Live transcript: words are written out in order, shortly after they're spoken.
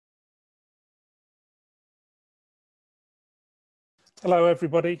Hello,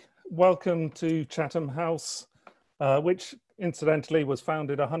 everybody. Welcome to Chatham House, which incidentally was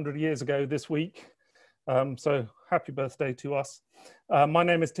founded 100 years ago this week. So happy birthday to us. My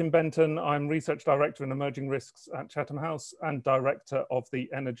name is Tim Benton. I'm Research Director in Emerging Risks at Chatham House and Director of the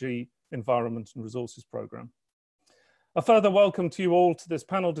Energy, Environment and Resources Programme. A further welcome to you all to this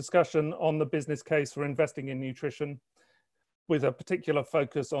panel discussion on the business case for investing in nutrition, with a particular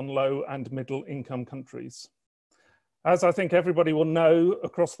focus on low and middle income countries. As I think everybody will know,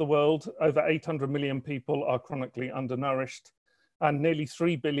 across the world, over 800 million people are chronically undernourished, and nearly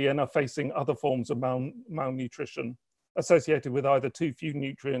 3 billion are facing other forms of malnutrition associated with either too few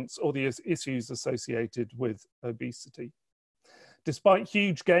nutrients or the issues associated with obesity. Despite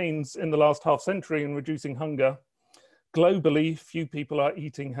huge gains in the last half century in reducing hunger, globally, few people are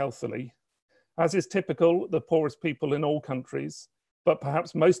eating healthily. As is typical, the poorest people in all countries, but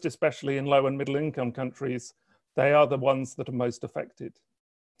perhaps most especially in low and middle income countries, they are the ones that are most affected.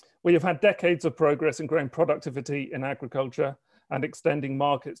 We have had decades of progress in growing productivity in agriculture and extending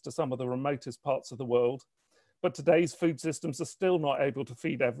markets to some of the remotest parts of the world, but today's food systems are still not able to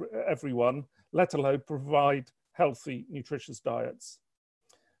feed everyone, let alone provide healthy, nutritious diets.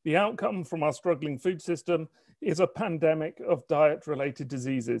 The outcome from our struggling food system is a pandemic of diet-related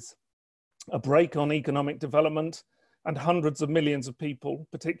diseases, a brake on economic development, and hundreds of millions of people,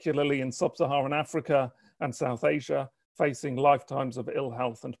 particularly in sub-Saharan Africa and South Asia, facing lifetimes of ill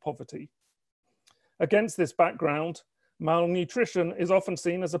health and poverty. Against this background, malnutrition is often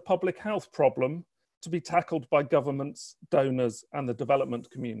seen as a public health problem to be tackled by governments, donors, and the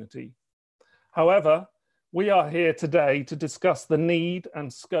development community. However, we are here today to discuss the need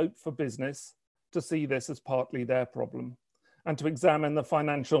and scope for business to see this as partly their problem, and to examine the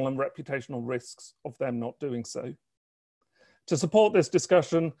financial and reputational risks of them not doing so. To support this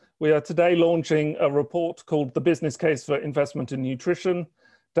discussion, we are today launching a report called The Business Case for Investment in Nutrition,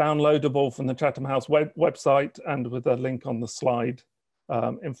 downloadable from the Chatham House website and with a link on the slide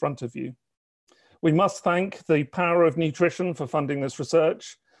in front of you. We must thank the Power of Nutrition for funding this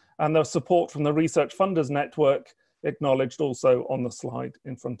research and the support from the Research Funders Network, acknowledged also on the slide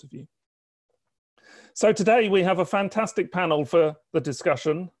in front of you. So today we have a fantastic panel for the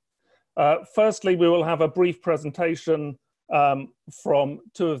discussion. Firstly, we will have a brief presentation from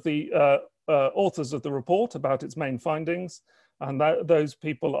two of the authors of the report about its main findings. And those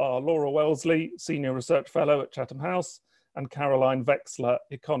people are Laura Wellesley, Senior Research Fellow at Chatham House, and Caroline Wexler,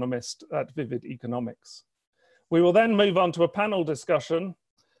 Economist at Vivid Economics. We will then move on to a panel discussion,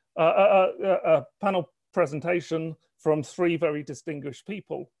 a panel presentation from three very distinguished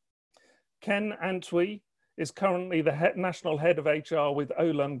people. Ken Antwi is currently the National Head of HR with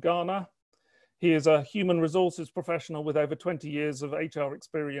Olam Ghana. He is a human resources professional with over 20 years of HR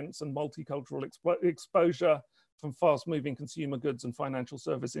experience and multicultural exposure from fast-moving consumer goods and financial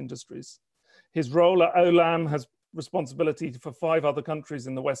service industries. His role at Olam has responsibility for 5 other countries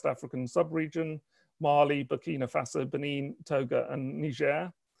in the West African sub-region: Mali, Burkina Faso, Benin, Togo, and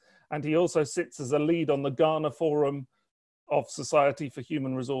Niger. And he also sits as a lead on the Ghana Forum of Society for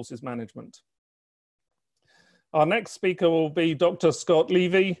Human Resources Management. Our next speaker will be Dr. Scott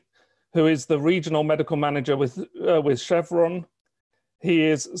Levy, who is the Regional Medical Manager with Chevron. He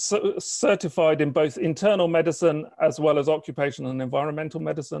is certified in both internal medicine as well as occupational and environmental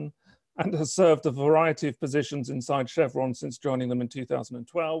medicine, and has served a variety of positions inside Chevron since joining them in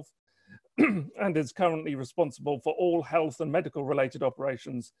 2012, and is currently responsible for all health and medical related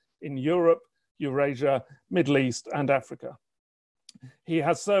operations in Europe, Eurasia, Middle East, and Africa. He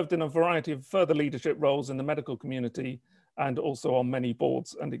has served in a variety of further leadership roles in the medical community and also on many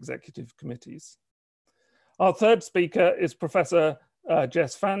boards and executive committees. Our third speaker is Professor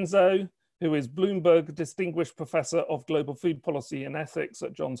Jess Fanzo, who is Bloomberg Distinguished Professor of Global Food Policy and Ethics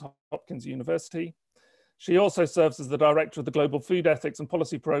at Johns Hopkins University. She also serves as the Director of the Global Food Ethics and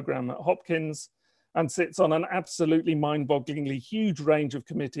Policy Program at Hopkins, and sits on an absolutely mind-bogglingly huge range of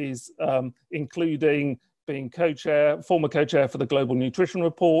committees, including being former co-chair for the Global Nutrition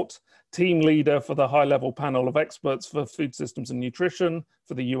Report, team leader for the high-level panel of experts for food systems and nutrition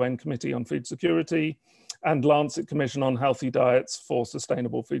for the UN Committee on Food Security, and Lancet Commission on Healthy Diets for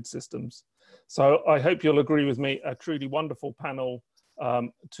Sustainable Food Systems. So I hope you'll agree with me, a truly wonderful panel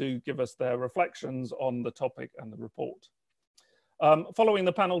to give us their reflections on the topic and the report. Following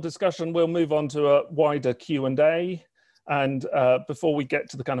the panel discussion, we'll move on to a wider Q&A. And before we get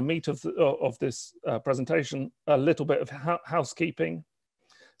to the kind of meat of this presentation, a little bit of housekeeping.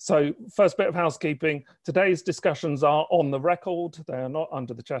 So first bit of housekeeping, today's discussions are on the record. They are not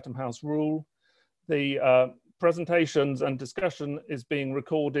under the Chatham House rule. The presentations and discussion is being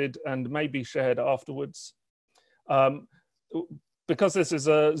recorded and may be shared afterwards. Because this is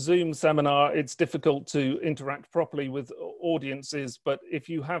a Zoom seminar, it's difficult to interact properly with audiences, but if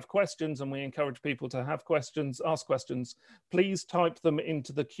you have questions, and we encourage people to have questions, ask questions, please type them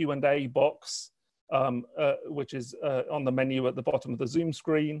into the Q&A box, which is on the menu at the bottom of the Zoom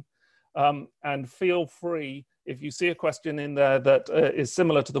screen. And feel free, if you see a question in there that is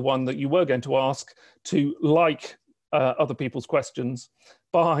similar to the one that you were going to ask, to like other people's questions.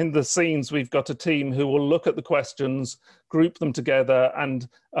 Behind the scenes, we've got a team who will look at the questions, group them together, and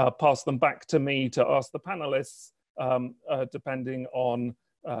pass them back to me to ask the panelists, depending on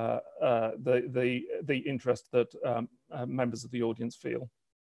the interest that members of the audience feel.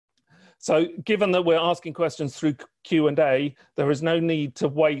 So given that we're asking questions through Q&A, there is no need to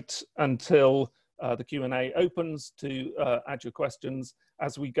wait until the Q&A opens to add your questions.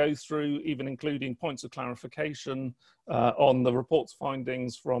 As we go through, even including points of clarification on the report's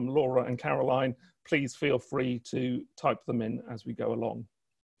findings from Laura and Caroline, please feel free to type them in as we go along.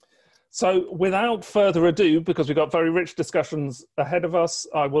 So without further ado, because we've got very rich discussions ahead of us,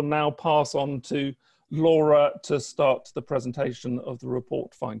 I will now pass on to Laura to start the presentation of the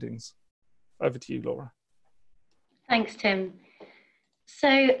report findings. Over to you, Laura. Thanks, Tim.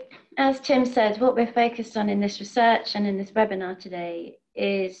 So, as Tim said, what we're focused on in this research and in this webinar today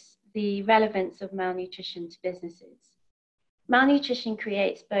is the relevance of malnutrition to businesses. Malnutrition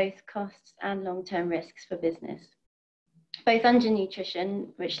creates both costs and long-term risks for business. Both undernutrition,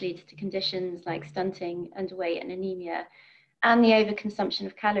 which leads to conditions like stunting, underweight and anemia, and the overconsumption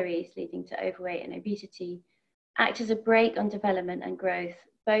of calories leading to overweight and obesity, act as a brake on development and growth,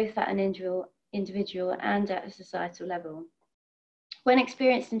 both at an individual and at a societal level. When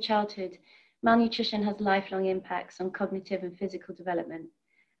experienced in childhood, malnutrition has lifelong impacts on cognitive and physical development,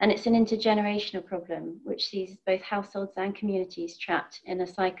 and it's an intergenerational problem which sees both households and communities trapped in a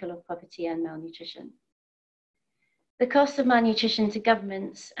cycle of poverty and malnutrition. The costs of malnutrition to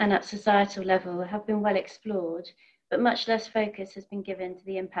governments and at societal level have been well explored, but much less focus has been given to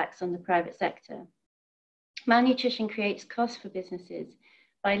the impacts on the private sector. Malnutrition creates costs for businesses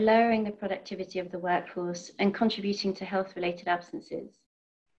by lowering the productivity of the workforce and contributing to health-related absences.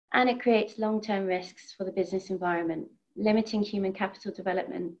 And it creates long-term risks for the business environment, limiting human capital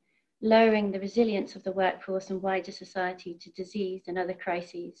development, lowering the resilience of the workforce and wider society to disease and other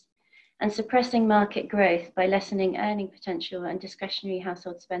crises, and suppressing market growth by lessening earning potential and discretionary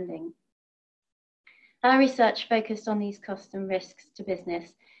household spending. Our research focused on these costs and risks to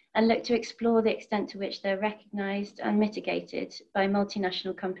business and look to explore the extent to which they're recognised and mitigated by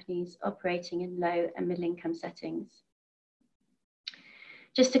multinational companies operating in low and middle income settings.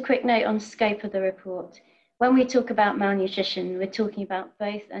 Just a quick note on scope of the report. When we talk about malnutrition, we're talking about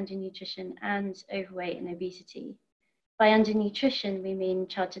both undernutrition and overweight and obesity. By undernutrition, we mean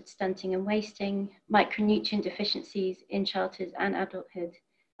childhood stunting and wasting, micronutrient deficiencies in childhood and adulthood,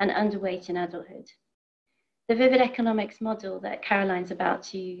 and underweight in adulthood. The vivid economics model that Caroline's about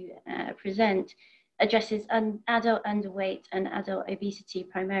to present addresses adult underweight and adult obesity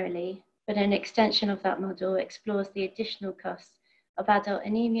primarily, but an extension of that model explores the additional costs of adult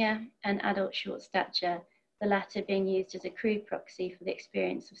anemia and adult short stature, the latter being used as a crude proxy for the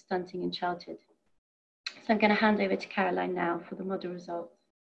experience of stunting in childhood. So I'm going to hand over to Caroline now for the model results.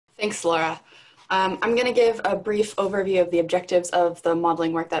 Thanks, Laura. I'm going to give a brief overview of the objectives of the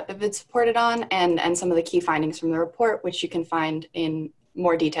modeling work that Vivid supported on and some of the key findings from the report, which you can find in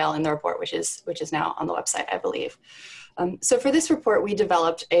more detail in the report, which is now on the website, I believe. So for this report, we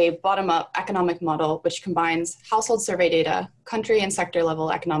developed a bottom-up economic model which combines household survey data, country and sector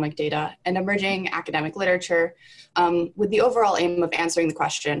level economic data, and emerging academic literature with the overall aim of answering the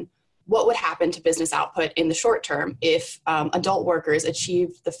question, what would happen to business output in the short term if adult workers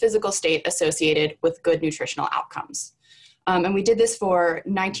achieved the physical state associated with good nutritional outcomes? And we did this for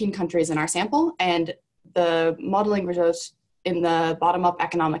 19 countries in our sample, and the modeling results in the bottom-up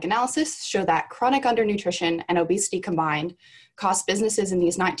economic analysis show that chronic undernutrition and obesity combined cost businesses in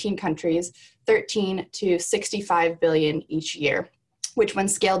these 19 countries 13 to 65 billion each year, which when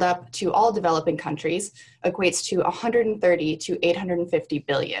scaled up to all developing countries equates to 130 to 850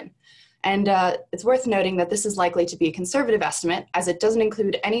 billion. And it's worth noting that this is likely to be a conservative estimate as it doesn't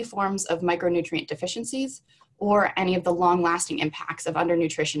include any forms of micronutrient deficiencies or any of the long-lasting impacts of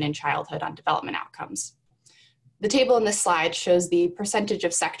undernutrition in childhood on development outcomes. The table in this slide shows the percentage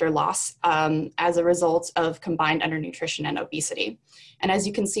of sector loss as a result of combined undernutrition and obesity. And as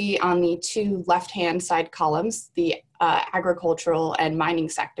you can see on the two left-hand side columns, the agricultural and mining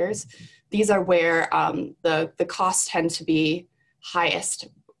sectors, these are where the costs tend to be highest,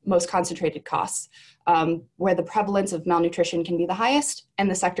 most concentrated costs, where the prevalence of malnutrition can be the highest, and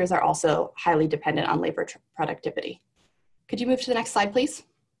the sectors are also highly dependent on labor productivity. Could you move to the next slide, please?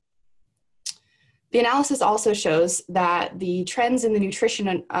 The analysis also shows that the trends in the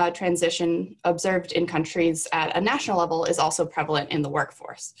nutrition transition observed in countries at a national level is also prevalent in the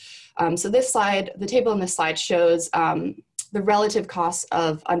workforce. So this slide, the table in this slide shows the relative costs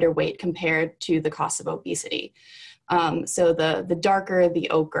of underweight compared to the cost of obesity. So the darker the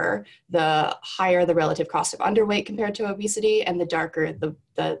ochre, the higher the relative cost of underweight compared to obesity, and the darker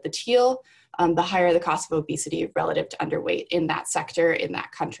the teal, the higher the cost of obesity relative to underweight in that sector, in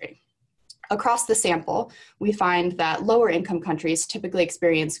that country. Across the sample, we find that lower income countries typically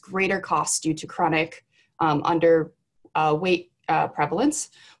experience greater costs due to chronic underweight prevalence,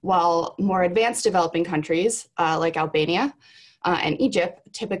 while more advanced developing countries like Albania and Egypt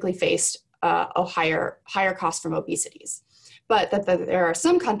typically faced a higher cost from obesities. But that there are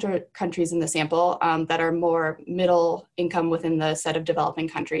some countries in the sample that are more middle income within the set of developing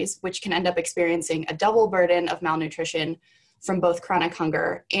countries, which can end up experiencing a double burden of malnutrition from both chronic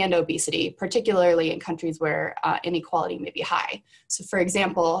hunger and obesity, particularly in countries where inequality may be high. So for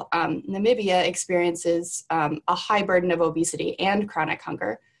example, Namibia experiences a high burden of obesity and chronic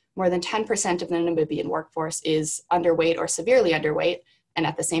hunger. More than 10% of the Namibian workforce is underweight or severely underweight, and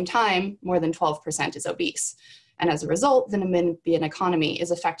at the same time, more than 12% is obese. And as a result, the Namibian economy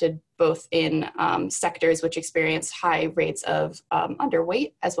is affected both in sectors which experience high rates of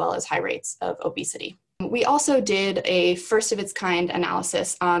underweight as well as high rates of obesity. We also did a first of its kind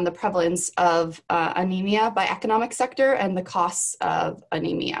analysis on the prevalence of anemia by economic sector and the costs of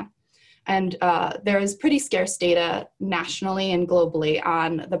anemia. And there is pretty scarce data nationally and globally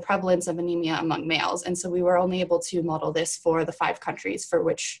on the prevalence of anemia among males. And so we were only able to model this for the 5 countries for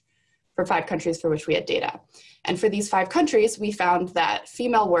which we had data. And for these 5 countries, we found that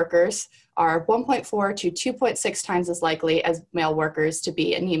female workers are 1.4 to 2.6 times as likely as male workers to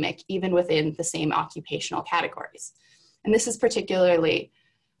be anemic, even within the same occupational categories. And this is particularly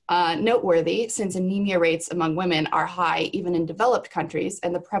noteworthy since anemia rates among women are high even in developed countries,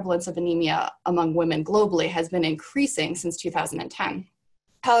 and the prevalence of anemia among women globally has been increasing since 2010.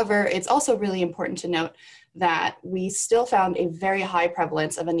 However, it's also really important to note that we still found a very high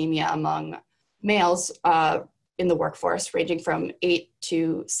prevalence of anemia among males in the workforce, ranging from 8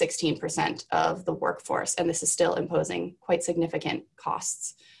 to 16% of the workforce. And this is still imposing quite significant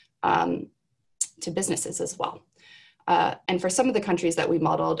costs to businesses as well. And for some of the countries that we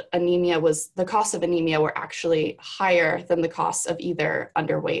modeled, the costs of anemia were actually higher than the costs of either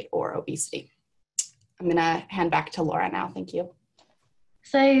underweight or obesity. I'm gonna hand back to Laura now, thank you.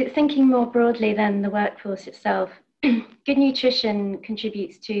 So thinking more broadly than the workforce itself, good nutrition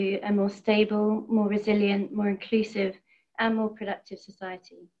contributes to a more stable, more resilient, more inclusive, and more productive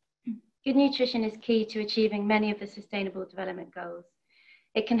society. Good nutrition is key to achieving many of the Sustainable Development Goals.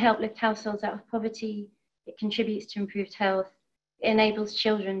 It can help lift households out of poverty, it contributes to improved health, it enables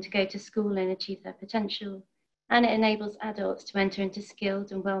children to go to school and achieve their potential, and it enables adults to enter into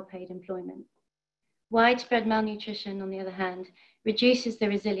skilled and well-paid employment. Widespread malnutrition, on the other hand, reduces the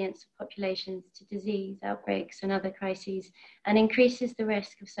resilience of populations to disease, outbreaks, and other crises, and increases the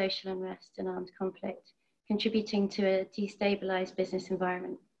risk of social unrest and armed conflict, contributing to a destabilized business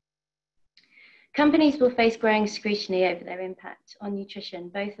environment. Companies will face growing scrutiny over their impact on nutrition,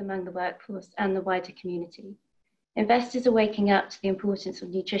 both among the workforce and the wider community. Investors are waking up to the importance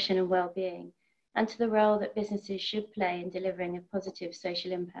of nutrition and well-being, and to the role that businesses should play in delivering a positive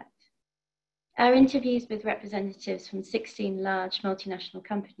social impact. Our interviews with representatives from 16 large multinational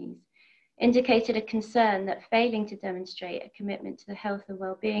companies indicated a concern that failing to demonstrate a commitment to the health and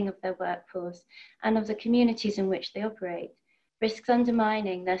well-being of their workforce and of the communities in which they operate risks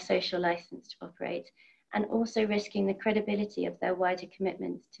undermining their social license to operate, and also risking the credibility of their wider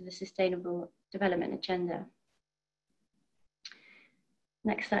commitments to the Sustainable Development Agenda.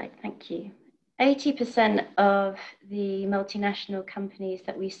 Next slide, thank you. 80% of the multinational companies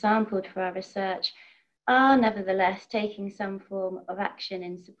that we sampled for our research are nevertheless taking some form of action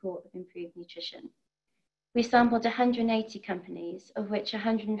in support of improved nutrition. We sampled 180 companies, of which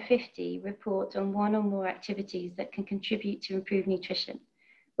 150 report on one or more activities that can contribute to improved nutrition,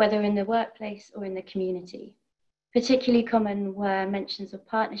 whether in the workplace or in the community. Particularly common were mentions of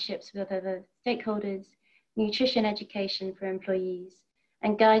partnerships with other stakeholders, nutrition education for employees,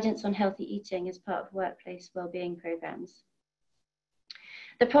 and guidance on healthy eating as part of workplace wellbeing programs.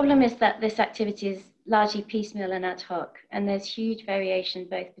 The problem is that this activity is largely piecemeal and ad hoc, and there's huge variation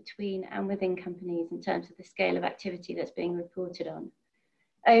both between and within companies in terms of the scale of activity that's being reported on.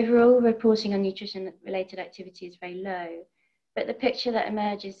 Overall, reporting on nutrition-related activity is very low, but the picture that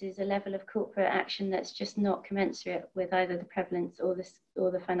emerges is a level of corporate action that's just not commensurate with either the prevalence or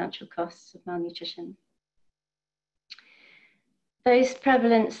the financial costs of malnutrition. Those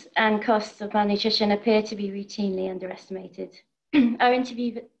prevalence and costs of malnutrition appear to be routinely underestimated. Our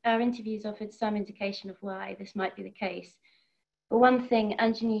interviews offered some indication of why this might be the case. For one thing,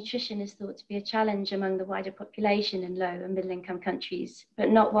 undernutrition is thought to be a challenge among the wider population in low and middle income countries, but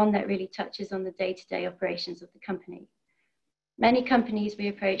not one that really touches on the day-to-day operations of the company. Many companies we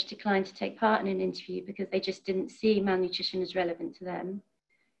approached declined to take part in an interview because they just didn't see malnutrition as relevant to them.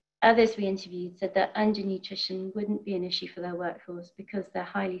 Others we interviewed said that undernutrition wouldn't be an issue for their workforce because they're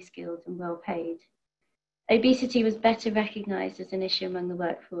highly skilled and well paid. Obesity was better recognized as an issue among the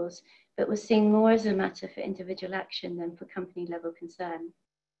workforce, but was seen more as a matter for individual action than for company level concern.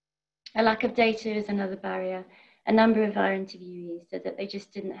 A lack of data is another barrier. A number of our interviewees said that they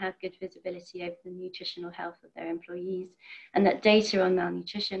just didn't have good visibility over the nutritional health of their employees, and that data on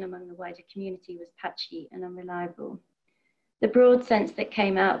malnutrition among the wider community was patchy and unreliable. The broad sense that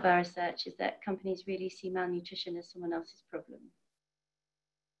came out of our research is that companies really see malnutrition as someone else's problem.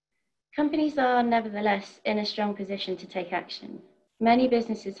 Companies are nevertheless in a strong position to take action. Many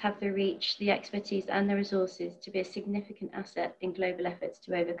businesses have the reach, the expertise, and the resources to be a significant asset in global efforts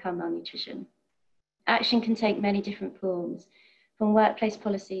to overcome malnutrition. Action can take many different forms, from workplace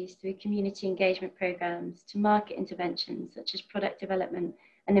policies through community engagement programs to market interventions such as product development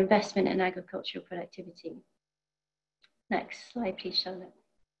and investment in agricultural productivity. Next slide, please, Charlotte.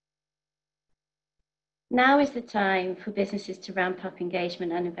 Now is the time for businesses to ramp up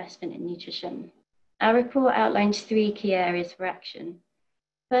engagement and investment in nutrition. Our report outlines 3 key areas for action.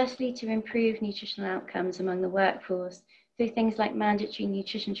 Firstly, to improve nutritional outcomes among the workforce through things like mandatory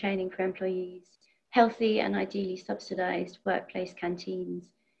nutrition training for employees, healthy and ideally subsidized workplace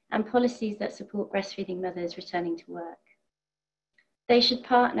canteens, and policies that support breastfeeding mothers returning to work. They should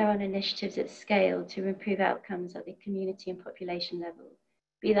partner on initiatives at scale to improve outcomes at the community and population level,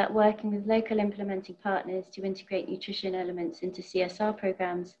 be that working with local implementing partners to integrate nutrition elements into CSR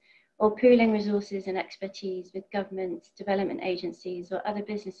programs, or pooling resources and expertise with governments, development agencies, or other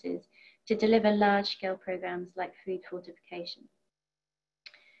businesses to deliver large-scale programs like food fortification.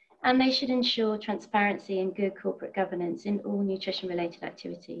 And they should ensure transparency and good corporate governance in all nutrition-related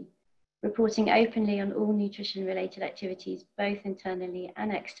activity, reporting openly on all nutrition-related activities, both internally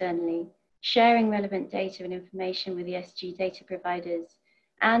and externally, sharing relevant data and information with ESG data providers,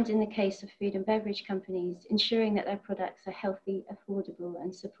 and in the case of food and beverage companies, ensuring that their products are healthy, affordable,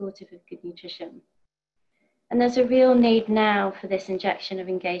 and supportive of good nutrition. And there's a real need now for this injection of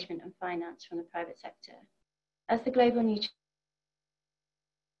engagement and finance from the private sector. As the global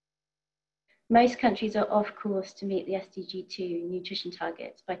most countries are off course to meet the SDG 2 nutrition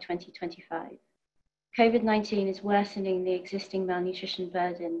targets by 2025. COVID-19 is worsening the existing malnutrition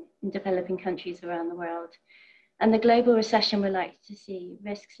burden in developing countries around the world, and the global recession we're likely to see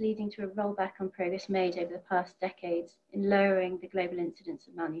risks leading to a rollback on progress made over the past decades in lowering the global incidence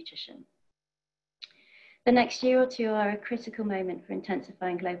of malnutrition. The next year or 2 are a critical moment for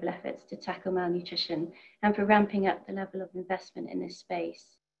intensifying global efforts to tackle malnutrition and for ramping up the level of investment in this space.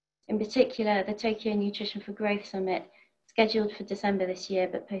 In particular, the Tokyo Nutrition for Growth Summit, scheduled for December this year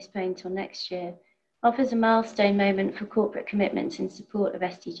but postponed till next year, offers a milestone moment for corporate commitments in support of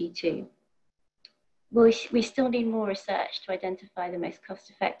SDG 2. We still need more research to identify the most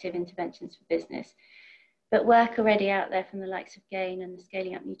cost-effective interventions for business, but work already out there from the likes of GAIN and the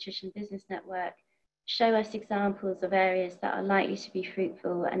Scaling Up Nutrition Business Network show us examples of areas that are likely to be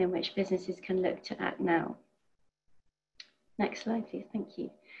fruitful and in which businesses can look to act now. Next slide, please. Thank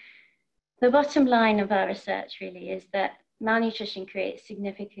you. The bottom line of our research really is that malnutrition creates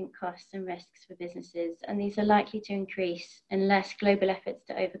significant costs and risks for businesses, and these are likely to increase unless global efforts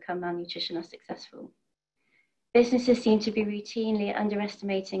to overcome malnutrition are successful. Businesses seem to be routinely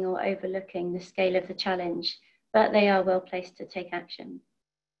underestimating or overlooking the scale of the challenge, but they are well placed to take action.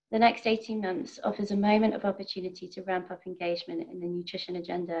 The next 18 months offers a moment of opportunity to ramp up engagement in the nutrition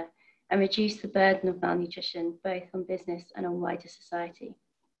agenda and reduce the burden of malnutrition, both on business and on wider society.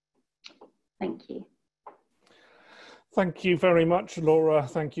 Thank you. Thank you very much, Laura.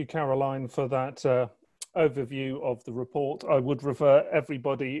 Thank you, Caroline, for that overview of the report. I would refer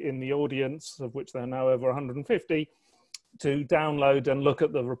everybody in the audience, of which there are now over 150, to download and look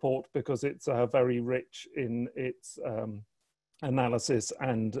at the report because it's very rich in its analysis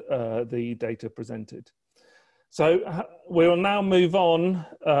and the data presented. So we'll now move on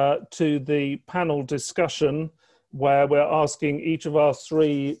to the panel discussion, where we're asking each of our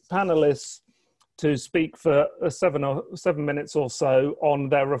 3 panelists to speak for 7 minutes or so on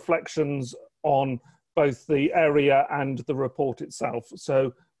their reflections on both the area and the report itself.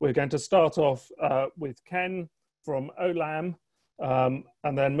 So we're going to start off with Ken from OLAM,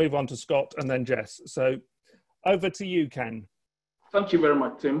 and then move on to Scott and then Jess. So over to you, Ken. Thank you very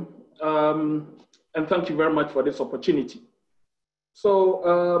much, Tim. And thank you very much for this opportunity.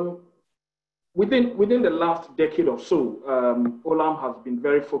 So within the last decade or so, Olam has been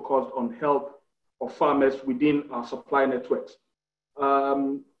very focused on help of farmers within our supply networks.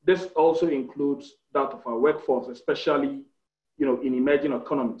 This also includes that of our workforce, especially in emerging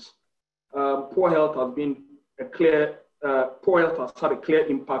economies. Poor health has had a clear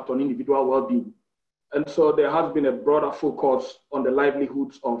impact on individual well-being. And so there has been a broader focus on the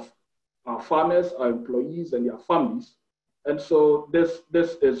livelihoods of our farmers, our employees, and their families. And so this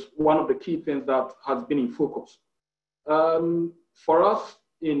is one of the key things that has been in focus. For us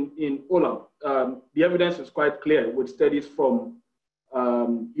in Olam, the evidence is quite clear with studies from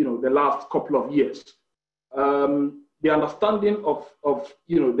the last couple of years. The understanding of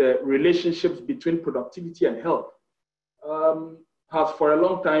the relationships between productivity and health has for a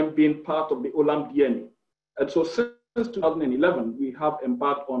long time been part of the Olam DNA. And so since 2011, we have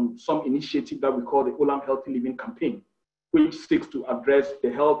embarked on some initiative that we call the Olam Healthy Living Campaign, which seeks to address the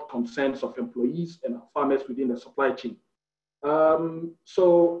health concerns of employees and farmers within the supply chain.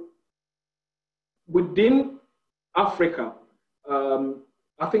 So within Africa,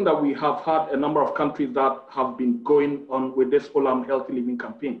 I think that we have had a number of countries that have been going on with this Olam Healthy Living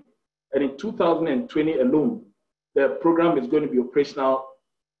Campaign. And in 2020 alone, the program is going to be operational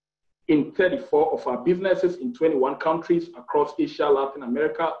in 34 of our businesses in 21 countries across Asia, Latin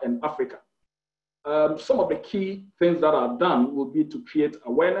America, and Africa. Some of the key things that are done will be to create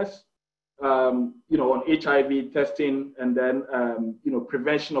awareness, on HIV testing, and then,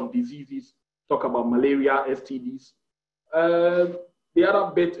 prevention of diseases, talk about malaria, STDs. The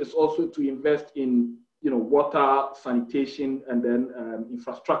other bit is also to invest in, water, sanitation, and then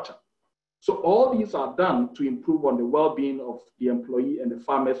infrastructure. So all these are done to improve on the well-being of the employee and the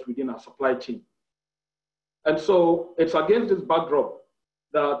farmers within our supply chain. And so it's against this backdrop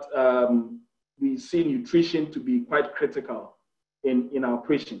that we see nutrition to be quite critical in our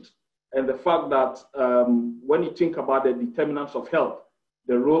operations. And the fact that when you think about the determinants of health,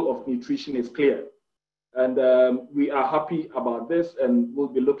 the role of nutrition is clear. And we are happy about this, and we'll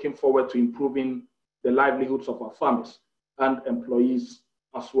be looking forward to improving the livelihoods of our farmers and employees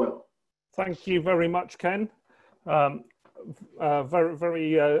as well. Thank you very much, Ken. Very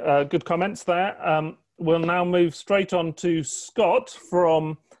good comments there. We'll now move straight on to Scott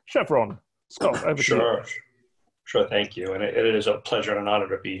from Chevron. Scott, over to you. Sure, thank you. And it is a pleasure and an honor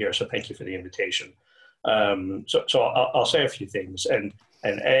to be here, so thank you for the invitation. So I'll say a few things. And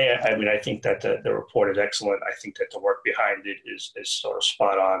I think that the report is excellent. I think that the work behind it is sort of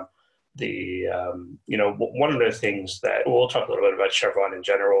spot on. One of the things that we'll talk a little bit about Chevron in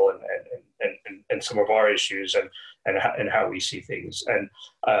general and some of our issues and how we see things. And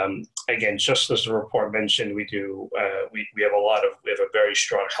again, just as the report mentioned, we have a very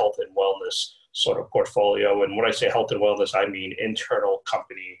strong health and wellness sort of portfolio. And when I say health and wellness, I mean internal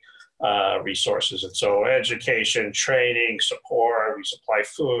company resources. And so education, training, support, we supply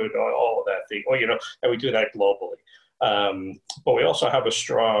food, all of that thing, and we do that globally. But we also have a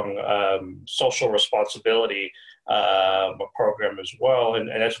strong social responsibility program as well, and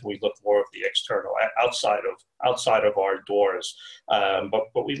as we look more of the external, outside of our doors.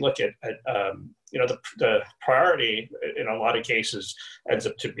 But we look at the priority in a lot of cases ends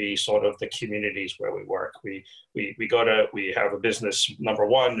up to be sort of the communities where we work. We have a business, number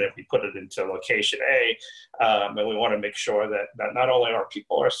one, and we put it into location A, and we want to make sure that not only our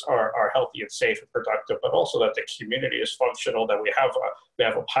people are healthy and safe and productive, but also that the community is functional, that we have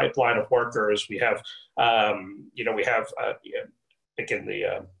a pipeline of workers. We have,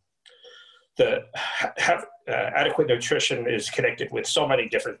 adequate nutrition is connected with so many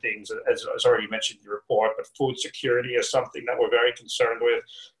different things, as already mentioned in the report, but food security is something that we're very concerned with.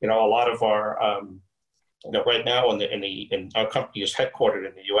 A lot of our, right now in our company is headquartered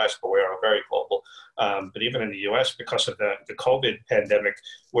in the US, but we are very global. But even in the US, because of the COVID pandemic,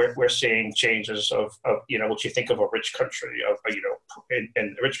 we're seeing changes of what you think of a rich country,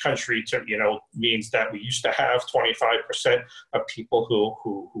 and a rich country means that we used to have 25% of people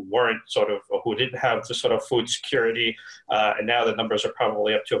who weren't who didn't have the sort of food security, and now the numbers are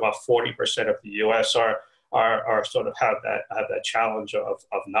probably up to about 40% of the US are sort of have that challenge of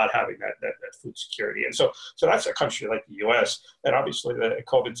not having that food security. And so that's a country like the US, and obviously the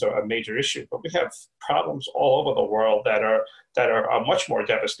COVID's a major issue, but we have problems all over the world that are much more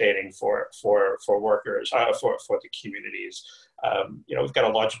devastating for workers, for the communities. We've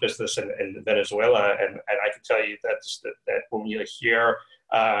got a large business in Venezuela, and I can tell you that when you hear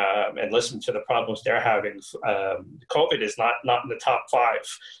and listen to the problems they're having. COVID is not in the top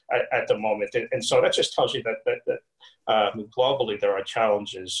 5 at the moment. And so that just tells you that globally there are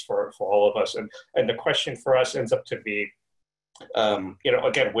challenges for all of us. And the question for us ends up to be,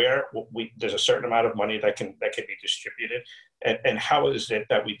 again, there's a certain amount of money that can be distributed, and how is it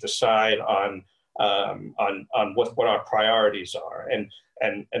that we decide on what our priorities are? And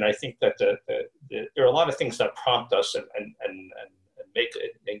I think that there are a lot of things that prompt us and make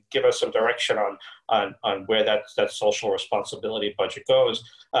it and give us some direction on where that social responsibility budget goes,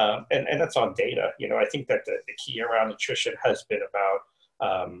 and that's on data. I think that the key around nutrition has been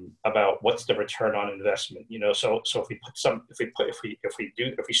about what's the return on investment. So if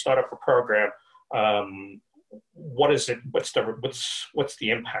we start up a program, what is it? What's the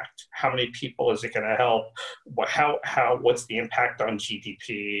impact? How many people is it going to help? What's the impact on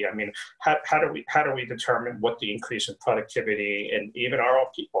GDP? I mean, how do we determine what the increase in productivity and even our own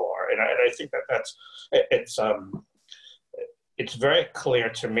people are? And I think it's very clear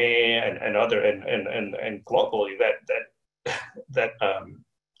to me and globally that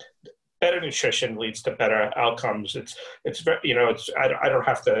better nutrition leads to better outcomes. It's very, I don't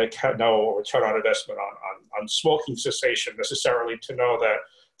have to know return on investment on smoking cessation necessarily to know that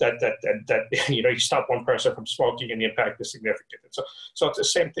you stop one person from smoking and the impact is significant. And so it's the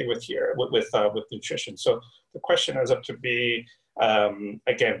same thing with nutrition. So the question ends up to be,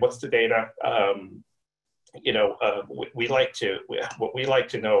 again, what's the data? What we like to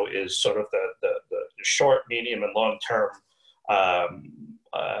know is sort of the short, medium, and long term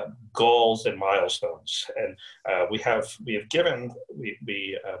goals and milestones, and we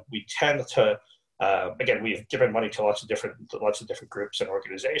tend to again, we've given money to lots of different groups and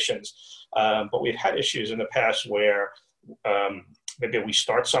organizations, but we've had issues in the past where maybe we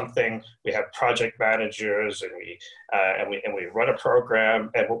start something, we have project managers, and we run a program,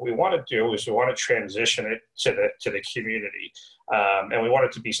 and what we want to do is we want to transition it to the community, and we want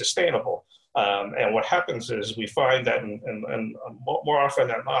it to be sustainable. And what happens is we find that, and more often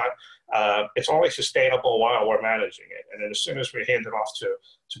than not, it's only sustainable while we're managing it. And then as soon as we hand it off to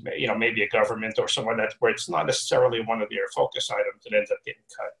maybe a government or someone where it's not necessarily one of their focus items, it ends up getting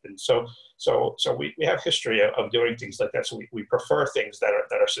cut. And so we have history of doing things like that. So we prefer things that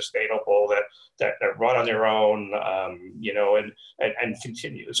are sustainable, that run on their own, and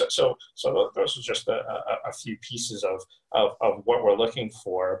continue. So those are just a few pieces of what we're looking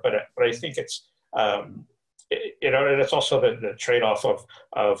for. But I think it's and it's also the trade-off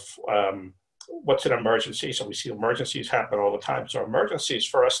of what's an emergency. So we see emergencies happen all the time. So emergencies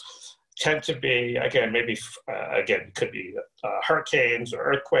for us tend to be, again, it could be hurricanes or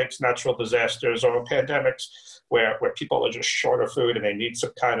earthquakes, natural disasters, or pandemics where people are just short of food and they need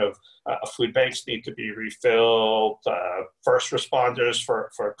some kind of food banks need to be refilled, first responders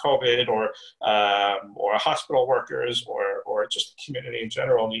for COVID, or hospital workers, or just the community in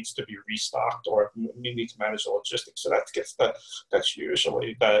general needs to be restocked, or we need to manage the logistics. So that's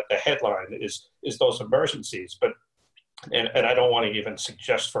usually the headline is those emergencies. But and I don't want to even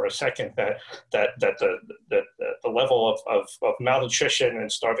suggest for a second that the level of malnutrition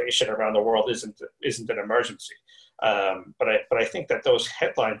and starvation around the world isn't an emergency. But I think that those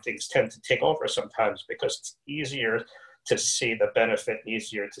headline things tend to take over sometimes because it's easier to see the benefit,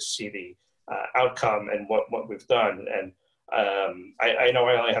 easier to see the outcome and what we've done. And I know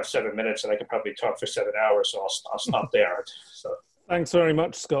I only have 7 minutes, and I could probably talk for 7 hours, so I'll stop there. So thanks very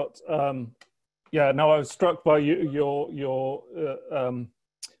much, Scott. Yeah, no, I was struck by your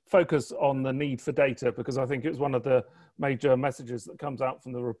focus on the need for data, because I think it was one of the major messages that comes out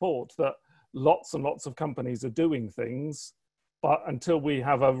from the report, that lots and lots of companies are doing things, but until we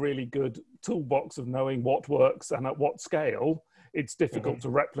have a really good toolbox of knowing what works and at what scale, it's difficult to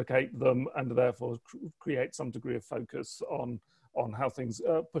replicate them and therefore create some degree of focus on how things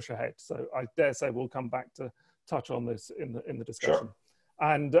push ahead. So I dare say we'll come back to touch on this in the discussion. Sure.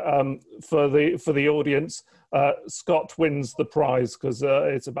 And for the audience, Scott wins the prize because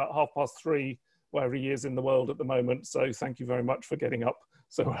it's about 3:30 where he is in the world at the moment. So thank you very much for getting up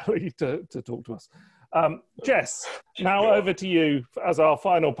so early to talk to us. Jess, now over to you as our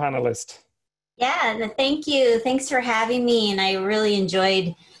final panelist. Yeah, thank you. Thanks for having me. And I really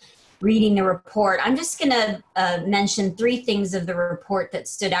enjoyed reading the report. I'm just going to mention 3 things of the report that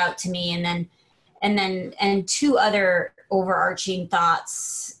stood out to me, and 2 other overarching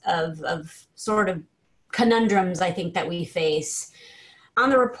thoughts of sort of conundrums I think that we face. On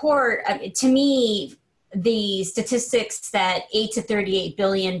the report, to me, the statistics that 8 to 38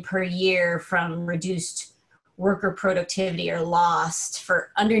 billion per year from reduced worker productivity are lost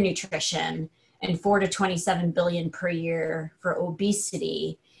for undernutrition, and 4 to 27 billion per year for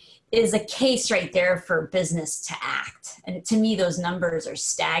obesity is a case right there for business to act. And to me, those numbers are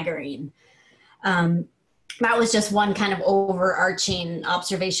staggering. That was just one kind of overarching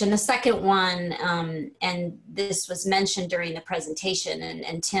observation. The second one, and this was mentioned during the presentation,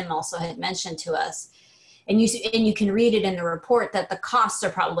 and Tim also had mentioned to us, and you can read it in the report, that the costs are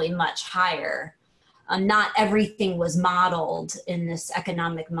probably much higher. Not everything was modeled in this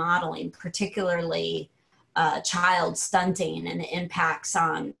economic modeling, particularly child stunting and the impacts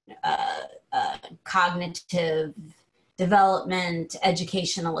on cognitive development,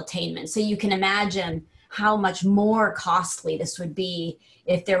 educational attainment. So you can imagine how much more costly this would be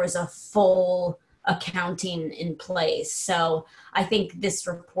if there was a full accounting in place. So I think this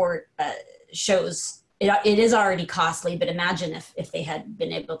report shows it is already costly, but imagine if they had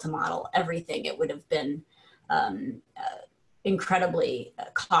been able to model everything, it would have been incredibly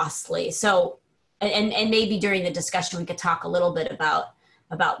costly. So, and maybe during the discussion, we could talk a little bit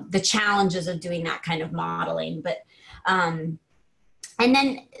about the challenges of doing that kind of modeling. But, and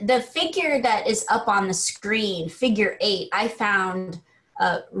then the figure that is up on the screen, figure 8, I found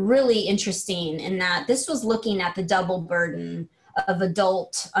really interesting in that this was looking at the double burden of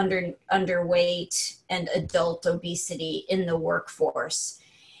adult underweight and adult obesity in the workforce.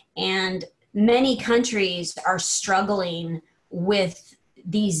 And many countries are struggling with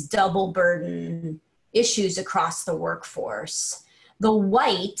these double burden issues across the workforce. The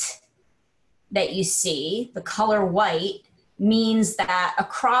white that you see, the color white, means that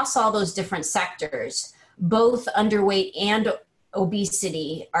across all those different sectors, both underweight and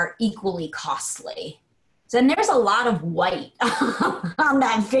obesity are equally costly. So, and there's a lot of white on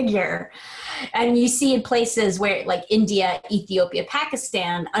that figure. And you see in places where, like India, Ethiopia,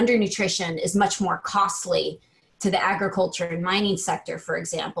 Pakistan, undernutrition is much more costly to the agriculture and mining sector, for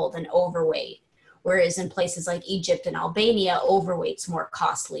example, than overweight. Whereas in places like Egypt and Albania, overweight's more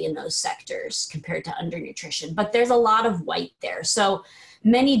costly in those sectors compared to undernutrition. But there's a lot of white there. So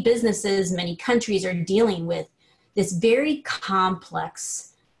many businesses, many countries are dealing with this very complex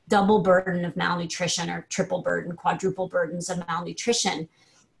double burden of malnutrition, or triple burden, quadruple burdens of malnutrition,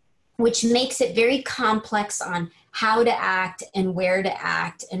 which makes it very complex on how to act and where to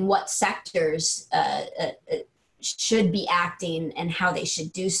act and what sectors should be acting and how they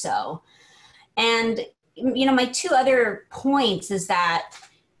should do so. And, you know, my two other points is that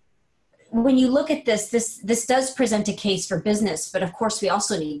when you look at this does present a case for business, but of course we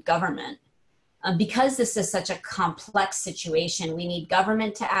also need government. Because this is such a complex situation, we need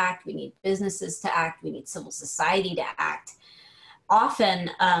government to act, we need businesses to act, we need civil society to act, often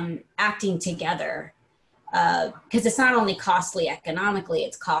acting together, because it's not only costly economically,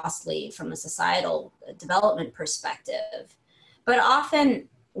 it's costly from a societal development perspective, but often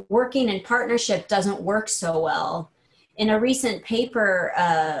working in partnership doesn't work so well. In a recent paper,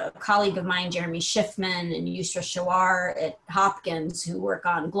 a colleague of mine, Jeremy Schiffman and Yusra Shawar at Hopkins, who work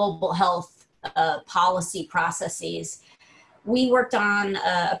on global health policy processes, we worked on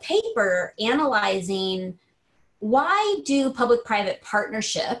a paper analyzing why do public-private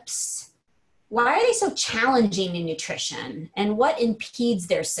partnerships, why are they so challenging in nutrition, and what impedes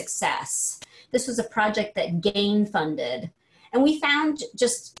their success? This was a project that GAIN funded, and we found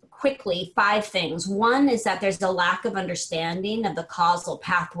just quickly 5 things. One is that there's a lack of understanding of the causal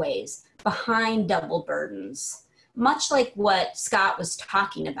pathways behind double burdens, much like what Scott was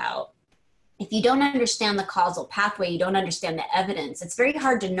talking about. If you don't understand the causal pathway, you don't understand the evidence, it's very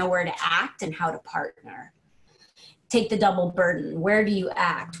hard to know where to act and how to partner. Take the double burden. Where do you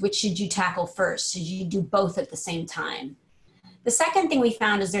act? Which should you tackle first? Should you do both at the same time? The second thing we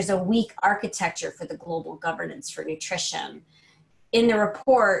found is there's a weak architecture for the global governance for nutrition. In the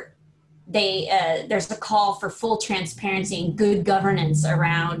report, there's a call for full transparency and good governance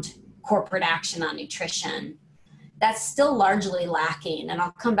around corporate action on nutrition. That's still largely lacking, and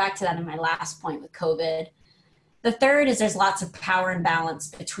I'll come back to that in my last point with COVID. The third is there's lots of power imbalance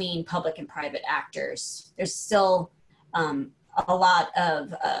between public and private actors. There's still a lot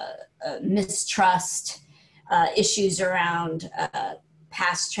of mistrust, issues around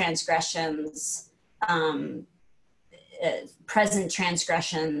past transgressions, present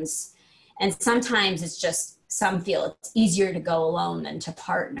transgressions, and sometimes it's just, some feel it's easier to go alone than to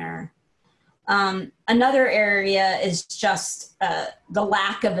partner. Another area is just the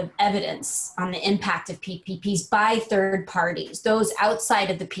lack of evidence on the impact of PPPs by third parties, those outside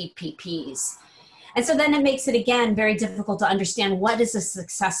of the PPPs. And so then it makes it, again, very difficult to understand what is a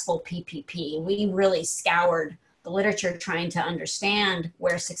successful PPP. We really scoured the literature trying to understand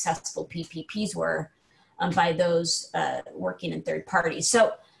where successful PPPs were by those working in third parties.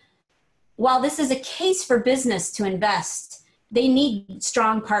 So while this is a case for business to invest, they need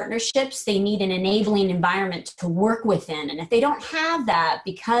strong partnerships. They need an enabling environment to work within. And if they don't have that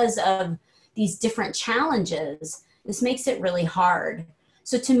because of these different challenges, this makes it really hard.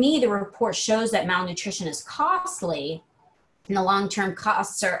 So to me, the report shows that malnutrition is costly and the long-term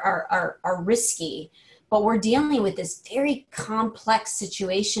costs are risky. But we're dealing with this very complex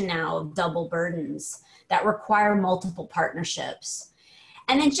situation now of double burdens that require multiple partnerships.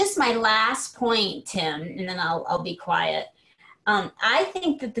 And then just my last point, Tim, and then I'll be quiet. I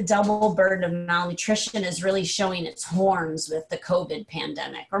think that the double burden of malnutrition is really showing its horns with the COVID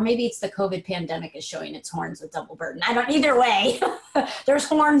pandemic, or maybe it's the COVID pandemic is showing its horns with double burden. I don't, either way, there's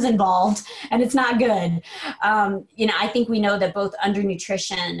horns involved and it's not good. I think we know that both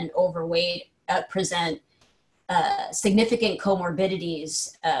undernutrition and overweight present significant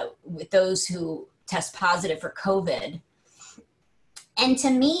comorbidities with those who test positive for COVID. And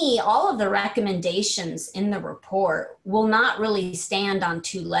to me, all of the recommendations in the report will not really stand on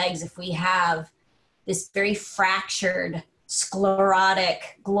two legs if we have this very fractured,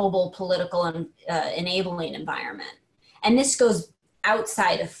 sclerotic, global political and enabling environment. And this goes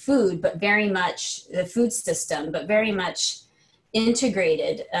outside of food, but very much the food system, but very much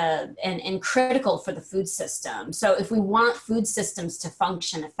integrated and critical for the food system. So if we want food systems to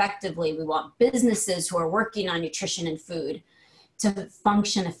function effectively, we want businesses who are working on nutrition and food to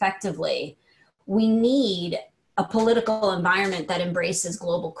function effectively, we need a political environment that embraces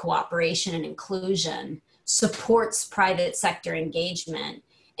global cooperation and inclusion, supports private sector engagement,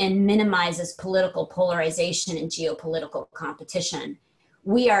 and minimizes political polarization and geopolitical competition.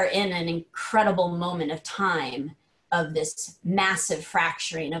 We are in an incredible moment of time of this massive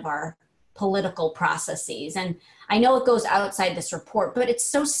fracturing of our political processes. And I know it goes outside this report, but it's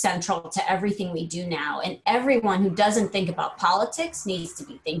so central to everything we do now. And everyone who doesn't think about politics needs to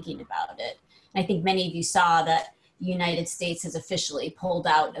be thinking about it. And I think many of you saw that the United States has officially pulled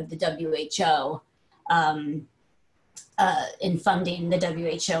out of the WHO in funding the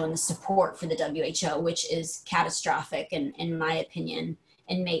WHO and the support for the WHO, which is catastrophic in my opinion,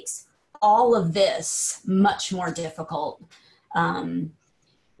 and makes all of this much more difficult.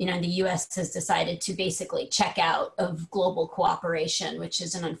 The US has decided to basically check out of global cooperation, which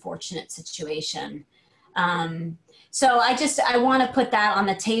is an unfortunate situation. So I want to put that on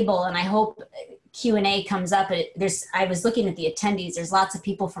the table, and I hope Q&A comes up. I was looking at the attendees, there's lots of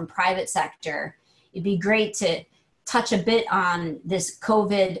people from private sector. It'd be great to touch a bit on this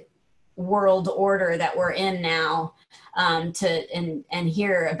COVID world order that we're in now, and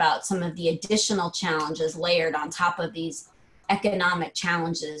hear about some of the additional challenges layered on top of these economic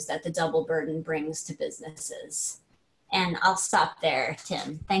challenges that the double burden brings to businesses. And I'll stop there,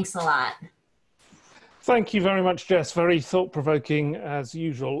 Tim. Thanks a lot. Thank you very much, Jess. Very thought-provoking as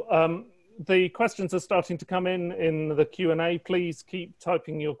usual. The questions are starting to come in the Q&A. Please keep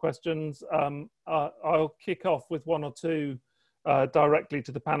typing your questions. I'll kick off with one or two directly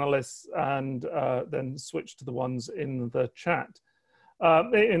to the panelists and then switch to the ones in the chat,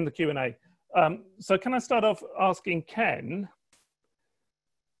 in the Q&A. So can I start off asking Ken,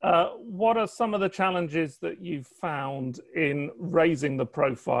 what are some of the challenges that you've found in raising the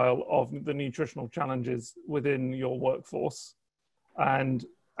profile of the nutritional challenges within your workforce and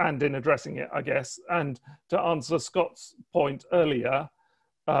in addressing it, I guess? And to answer Scott's point earlier,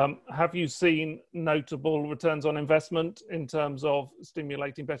 have you seen notable returns on investment in terms of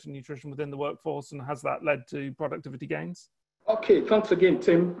stimulating better nutrition within the workforce, and has that led to productivity gains? Okay, thanks again,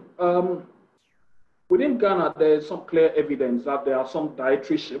 Tim. Within Ghana, there is some clear evidence that there are some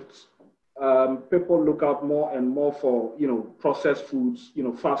dietary shifts. People look out more and more for, processed foods,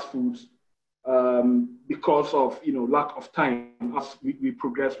 fast foods, because of, lack of time as we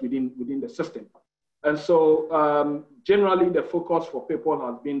progress within the system. And so generally the focus for people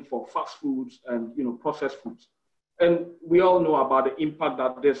has been for fast foods and, processed foods. And we all know about the impact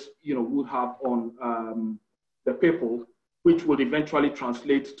that this, would have on the people, which would eventually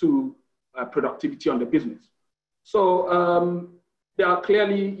translate to productivity on the business. So there are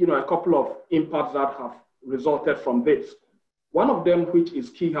clearly, a couple of impacts that have resulted from this. One of them, which is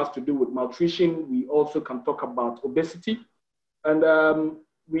key, has to do with malnutrition. We also can talk about obesity. And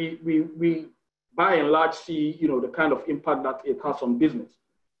we by and large see, the kind of impact that it has on business.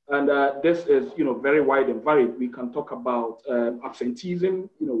 And this is, very wide and varied. We can talk about absenteeism,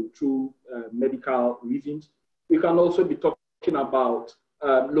 through medical reasons. We can also be talking about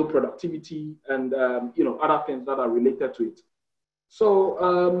low productivity and, other things that are related to it.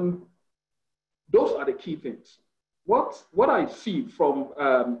 So those are the key things. What I see from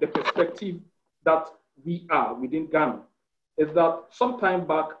the perspective that we are within Ghana is that sometime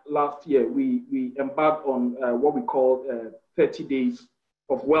back last year, we embarked on what we call 30 days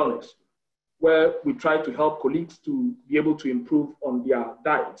of wellness, where we try to help colleagues to be able to improve on their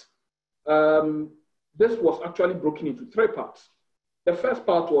diet. This was actually broken into 3 parts. The first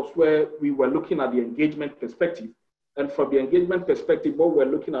part was where we were looking at the engagement perspective. And from the engagement perspective, what we're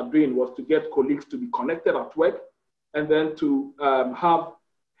looking at doing was to get colleagues to be connected at work, and then to have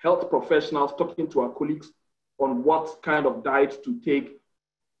health professionals talking to our colleagues on what kind of diet to take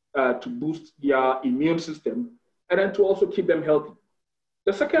to boost their immune system, and then to also keep them healthy.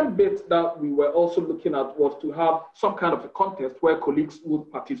 The second bit that we were also looking at was to have some kind of a contest where colleagues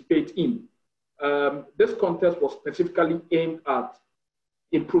would participate in. This contest was specifically aimed at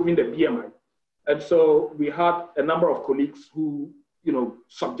improving the BMI. And so we had a number of colleagues who,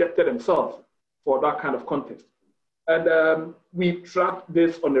 subjected themselves for that kind of contest. And we tracked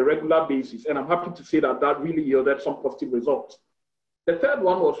this on a regular basis, and I'm happy to say that that really yielded some positive results. The third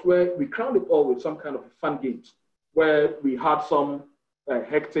one was where we crowned it all with some kind of fun games, where we had some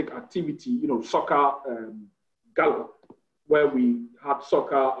hectic activity, soccer gala, where we had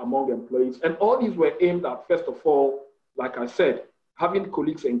soccer among employees. And all these were aimed at, first of all, like I said, having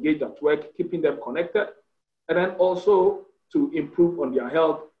colleagues engaged at work, keeping them connected, and then also to improve on their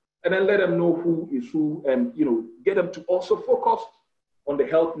health, and then let them know who is who, and get them to also focus on the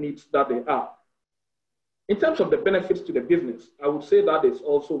health needs that they are. In terms of the benefits to the business, I would say that is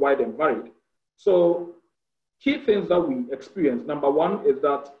also wide and varied. So key things that we experienced, number one is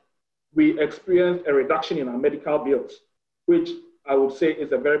that we experienced a reduction in our medical bills, which I would say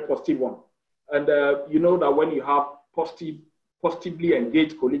is a very positive one. And you know that when you have positively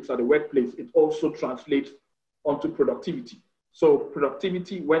engaged colleagues at the workplace, it also translates onto productivity. So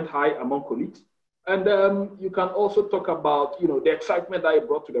productivity went high among colleagues. And you can also talk about, the excitement that it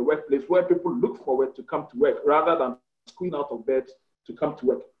brought to the workplace, where people look forward to come to work rather than squeezing out of bed to come to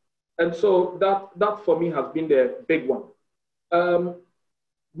work. And so that for me has been the big one.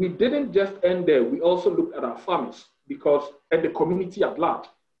 We didn't just end there. We also looked at our farmers and the community at large,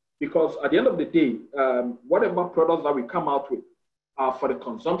 because at the end of the day, whatever products that we come out with are for the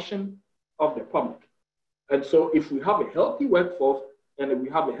consumption of the public. And so if we have a healthy workforce and if we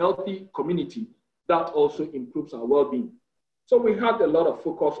have a healthy community, that also improves our well-being. So we had a lot of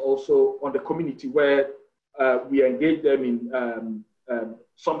focus also on the community, where we engaged them in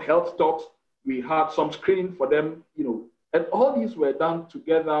some health talks. We had some screening for them, and all these were done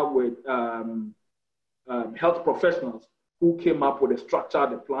together with health professionals who came up with a structure,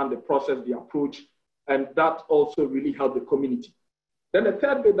 the plan, the process, the approach, and that also really helped the community. Then the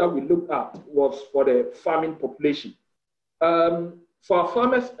third bit that we looked at was for the farming population. For our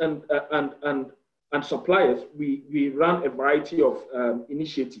farmers and suppliers, we ran a variety of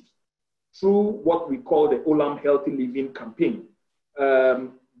initiatives through what we call the Olam Healthy Living campaign.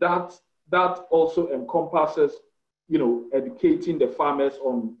 That also encompasses, educating the farmers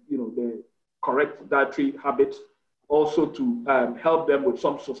on, the correct dietary habits, also to help them with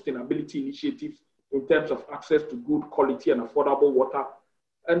some sustainability initiatives in terms of access to good quality and affordable water,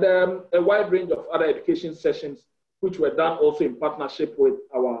 and a wide range of other education sessions, which were done also in partnership with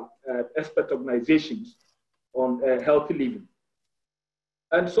our expert organizations on healthy living.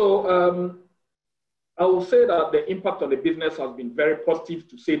 And so I will say that the impact on the business has been very positive,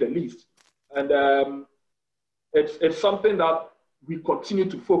 to say the least. And it's something that we continue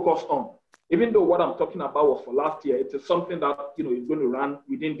to focus on. Even though what I'm talking about was for last year, it is something that is going to run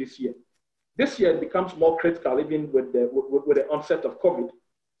within this year. This year it becomes more critical, even with the onset of COVID,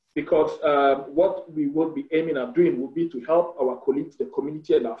 because what we will be aiming at doing will be to help our colleagues, the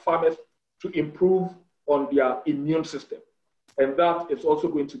community, and our farmers to improve on their immune system. And that is also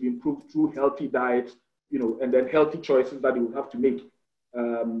going to be improved through healthy diets, and then healthy choices that they will have to make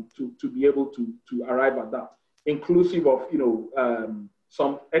to be able to arrive at that, inclusive of,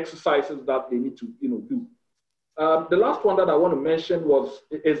 some exercises that they need to, do. The last one that I want to mention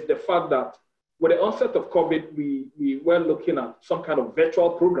is the fact that with the onset of COVID, we were looking at some kind of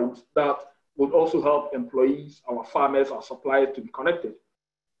virtual programs that would also help employees, our farmers, our suppliers to be connected.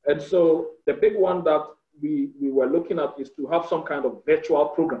 And so the big one that we were looking at is to have some kind of virtual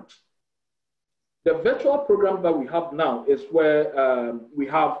programs. The virtual program that we have now is where we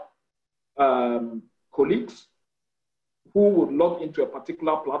have colleagues who would log into a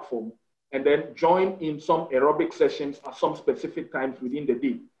particular platform and then join in some aerobic sessions at some specific times within the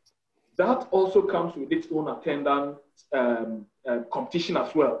day. That also comes with its own attendance competition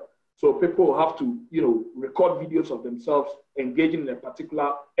as well. So people have to, record videos of themselves engaging in a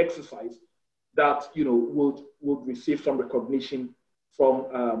particular exercise that, would receive some recognition from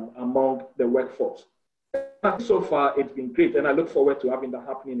among the workforce. So far, it's been great, and I look forward to having that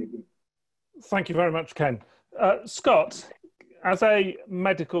happening again. Thank you very much, Ken. Scott, as a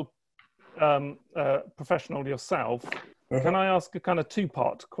medical professional yourself, can I ask a kind of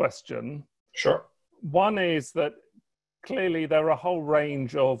two-part question? Sure. One is that clearly there are a whole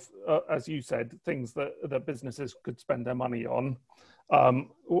range of, as you said, things that businesses could spend their money on.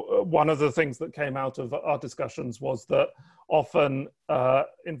 One of the things that came out of our discussions was that often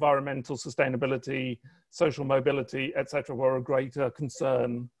environmental sustainability, social mobility, etc., were a greater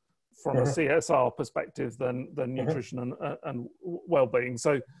concern from a CSR perspective than nutrition and well-being.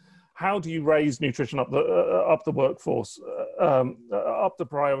 So how do you raise nutrition up the workforce, up the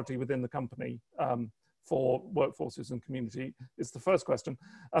priority within the company for workforces and community is the first question.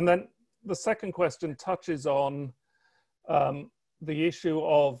 And then the second question touches on the issue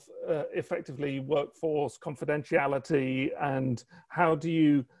of effectively workforce confidentiality, and how do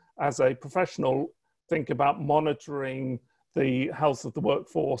you, as a professional, think about monitoring the health of the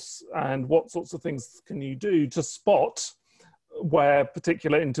workforce, and what sorts of things can you do to spot where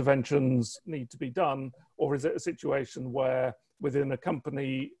particular interventions need to be done? Or is it a situation where within a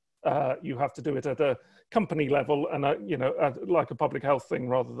company you have to do it at a company level and like a public health thing,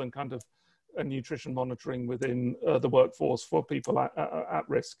 rather than kind of a nutrition monitoring within the workforce for people at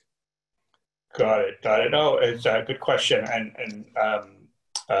risk? Got it. No, it's a good question, and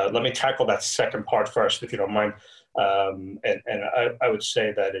let me tackle that second part first, if you don't mind. And I would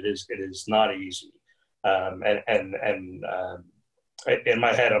say that it is not easy. In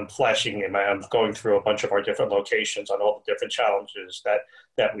my head, I'm I'm going through a bunch of our different locations on all the different challenges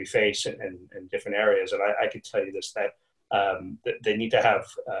that we face in different areas. And I can tell you this, that they need to have,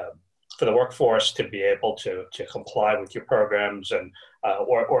 for the workforce to be able to comply with your programs and,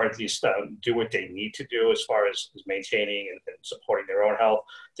 or at least do what they need to do as far as maintaining and supporting their own health.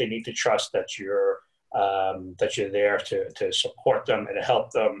 They need to trust that you're there to support them and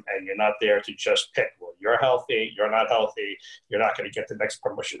help them, and you're not there to just pick, well, you're healthy, you're not healthy, you're not going to get the next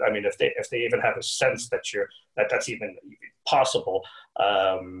promotion. I mean, if they even have a sense that that's even possible,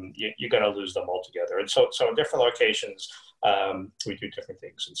 you're going to lose them altogether. And so in different locations, we do different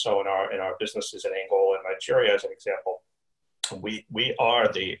things. And so in our businesses in Angola and Nigeria, as an example, we are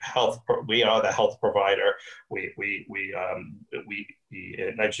the health provider.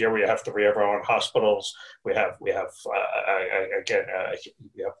 In Nigeria, have 3 of our own hospitals. We have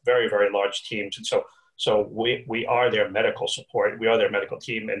very, very large teams, and so we are their medical support. We are their medical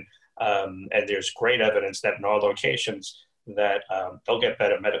team, and there's great evidence that in our locations that they'll get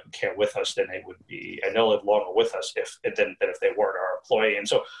better medical care with us than they would be, and they'll live longer with us than if they weren't our employee. And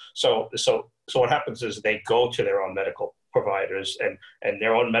so what happens is they go to their own medical providers, and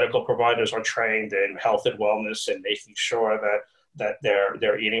their own medical providers are trained in health and wellness and making sure that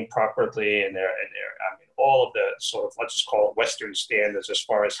they're eating properly, and all of the sort of, let's just call it Western standards as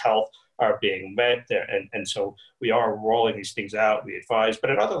far as health are being met there. And so we are rolling these things out, we advise, but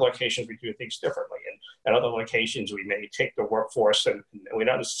at other locations we do things differently. And at other locations we may take the workforce and we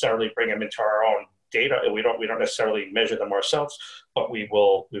don't necessarily bring them into our own data. We don't necessarily measure them ourselves, but we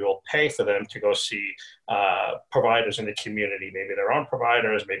will pay for them to go see providers in the community, maybe their own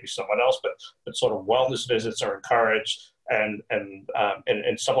providers, maybe someone else, but sort of wellness visits are encouraged. And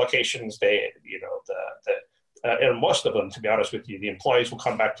in some locations, and most of them, to be honest with you, the employees will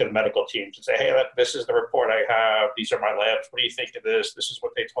come back to the medical teams and say, hey, this is the report I have. These are my labs. What do you think of this? This is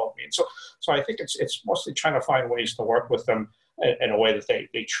what they told me. And so I think it's mostly trying to find ways to work with them in a way that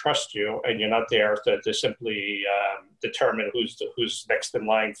they trust you, and you're not there to simply determine who's next in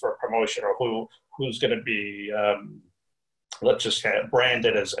line for a promotion, or who's going to be let's just say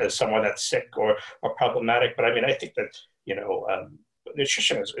branded as someone that's sick or problematic. But I mean, I think that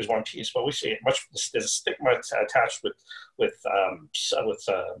nutrition is one piece, but we see there's a stigma attached with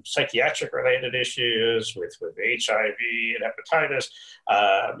psychiatric related issues, with HIV and hepatitis.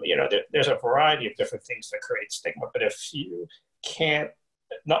 There's a variety of different things that create stigma. But if you can't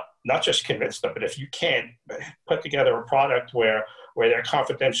not just convince them, but if you can't put together a product where their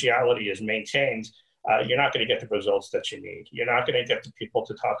confidentiality is maintained, you're not going to get the results that you need. You're not going to get the people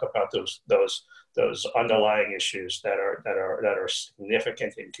to talk about those underlying issues that are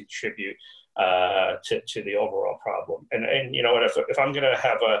significant and contribute to the overall problem. And you know what? If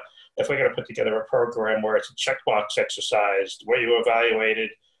we're going to put together a program where it's a checkbox exercise, where you evaluated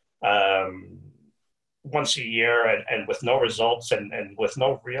once a year and with no results and with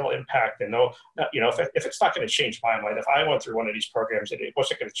no real impact, and if it's not going to change my mind, if I went through one of these programs and it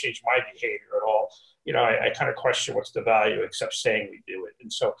wasn't going to change my behavior at all, I kind of question what's the value except saying we do it.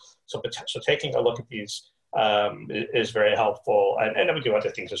 And so taking a look at these is very helpful, and then we do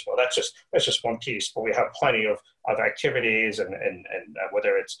other things as well. That's just one piece, but we have plenty of activities, and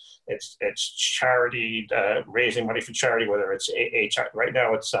whether it's charity, raising money for charity, whether it's right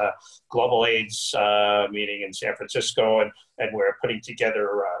now it's Global AIDS meeting in San Francisco, and we're putting together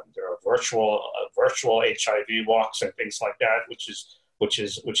there are virtual HIV walks and things like that, which is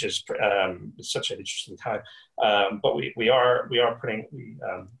such an interesting time. But we are putting,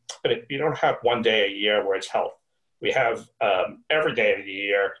 but you don't have one day a year where it's health. We have every day of the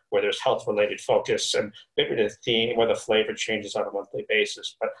year where there's health related focus, and maybe the theme or the flavor changes on a monthly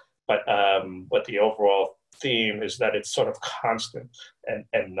basis, but the overall theme is that it's sort of constant, and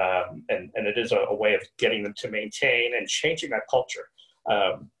it is a way of getting them to maintain and changing that culture.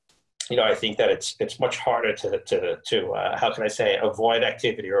 I think that it's much harder to how can I say, avoid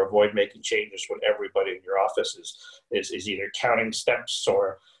activity or avoid making changes when everybody in your office is either counting steps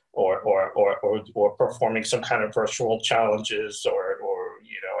or performing some kind of virtual challenges or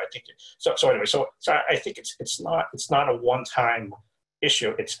I think so anyway, so I think it's not a one-time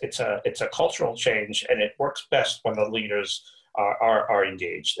issue. It's a cultural change, and it works best when the leaders are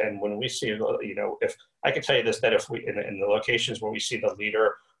engaged. And when we see, if I can tell you this, that if we in the locations where we see the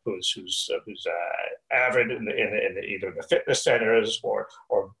leader who's avid in either the fitness centers or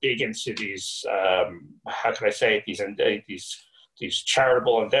big into these how can I say, these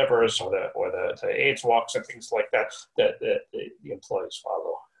charitable endeavors or the AIDS walks and things like that, the employees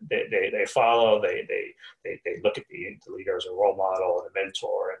follow. They follow. They look at the leader as a role model and a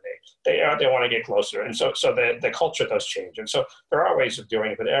mentor, and they want to get closer. And so the culture does change. And so there are ways of doing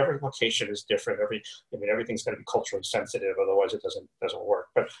it, but every location is different. Everything's going to be culturally sensitive, otherwise it doesn't work.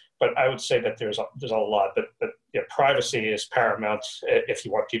 But I would say that there's a lot. But privacy is paramount if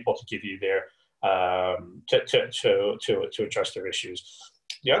you want people to give you their to address their issues.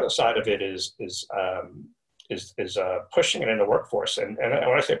 The other side of it is pushing it in the workforce, and when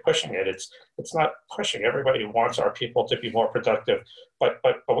I say pushing it, it's not pushing. Everybody wants our people to be more productive, but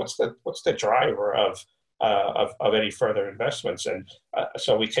what's the driver of any further investments? And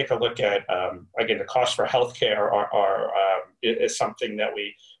so we take a look at again, the cost for healthcare is something that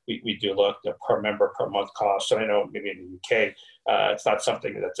we do look at per member per month cost. So I know maybe in the UK it's not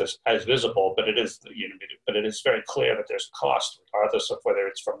something that's as visible, but it is but it is very clear that there's a cost regardless of whether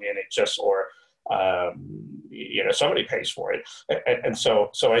it's from the NHS or somebody pays for it, and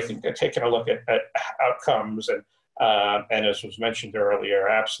so I think they're taking a look at outcomes, and as was mentioned earlier,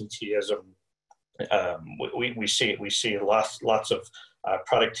 absenteeism. We see lots of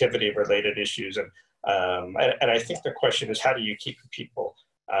productivity related issues, and I think the question is, how do you keep people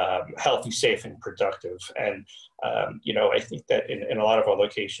healthy, safe, and productive? And I think that in a lot of our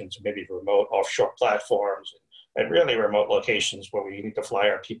locations, maybe remote offshore platforms, and really remote locations where we need to fly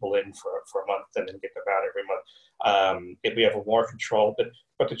our people in for a month and then get them out every month, if we have more control.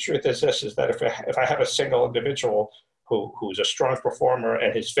 But the truth is this, is that if I have a single individual who's a strong performer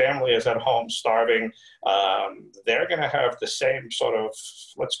and his family is at home starving, they're going to have the same sort of,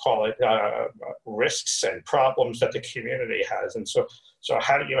 let's call it, risks and problems that the community has. And so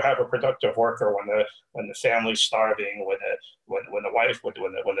how do you have a productive worker when the family's starving, when the wife, when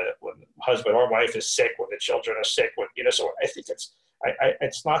the husband or wife is sick, when the children are sick, so I think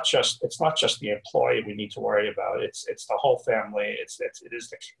it's not just the employee we need to worry about. It's the whole family. It is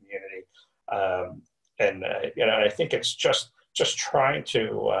the community. And I think it's just trying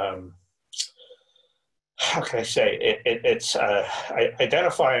to, how can I say, it's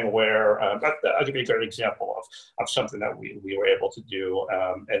identifying where, I'll give you a good example of something that we were able to do.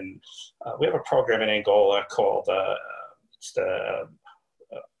 And we have a program in Angola called, it's the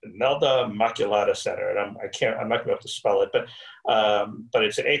Melda Maculata Center, and I'm not going to be able to spell it, but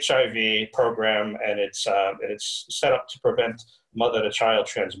it's an HIV program, and it's set up to prevent mother-to-child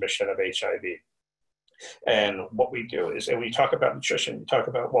transmission of HIV. And what we do is, and we talk about nutrition, we talk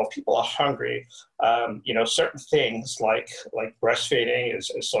about, well, people are hungry. Certain things like breastfeeding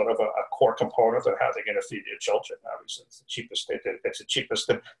is sort of a core component of how they're going to feed their children. Obviously, it's the cheapest,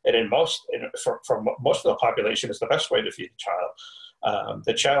 and for most of the population, it's the best way to feed a child.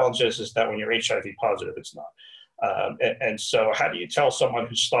 The challenge is that when you're HIV positive, it's not. And so how do you tell someone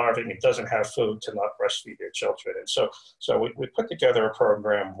who's starving and doesn't have food to not breastfeed their children? And so we put together a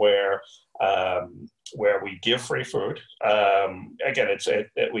program where we give free food. Again,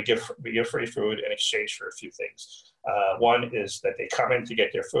 we give free food in exchange for a few things. One is that they come in to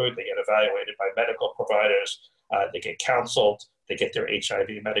get their food, they get evaluated by medical providers, they get counseled, they get their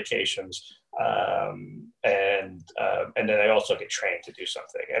HIV medications. And then they also get trained to do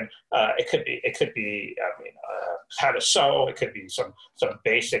something. And it could be how to sew. It could be some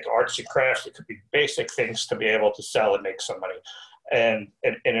basic arts and crafts. It could be basic things to be able to sell and make some money. And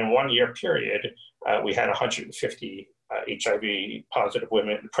in 1 year period, we had 150 HIV positive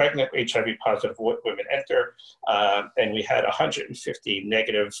women, pregnant HIV positive women enter, and we had 150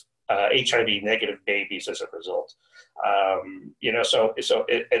 negative HIV negative babies as a result. So it's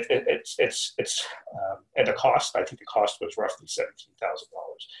and the cost, I think the cost was roughly $17,000.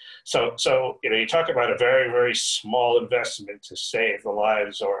 So you talk about a very, very small investment to save the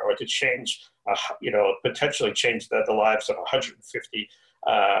lives or to change, potentially change the lives of 150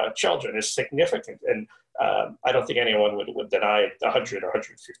 children is significant. And I don't think anyone would deny $100 or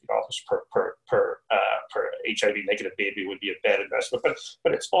 $150 per HIV negative baby would be a bad investment,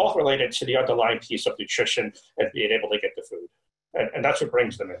 but it's all related to the underlying piece of nutrition and being able to get the food. And that's what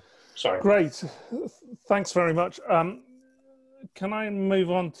brings them in. Sorry. Great. Thanks very much. Can I move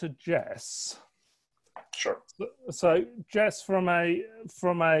on to Jess? Sure. So Jess, from a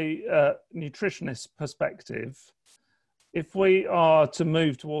nutritionist perspective, if we are to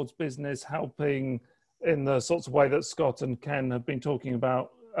move towards business helping in the sorts of way that Scott and Ken have been talking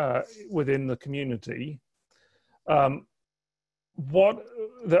about within the community, and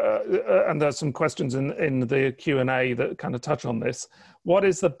there's some questions in the Q&A that kind of touch on this. What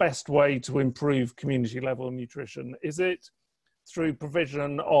is the best way to improve community level nutrition? Is it through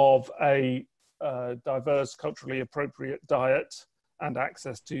provision of a diverse, culturally appropriate diet and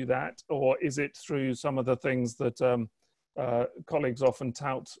access to that, or is it through some of the things that colleagues often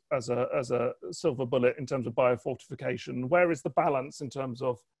tout as a silver bullet in terms of biofortification? Where is the balance in terms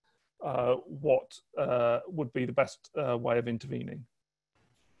of what would be the best way of intervening?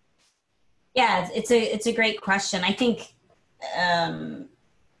 Yeah, it's a great question. I think,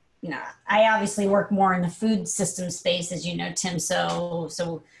 I obviously work more in the food system space, as you know, Tim.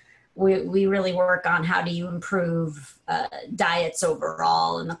 So we really work on how do you improve diets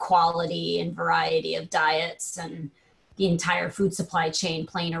overall and the quality and variety of diets and the entire food supply chain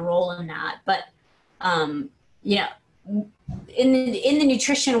playing a role in that. But in the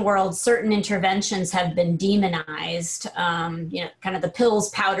nutrition world, certain interventions have been demonized, kind of the pills,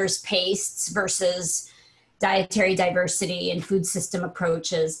 powders, pastes versus dietary diversity and food system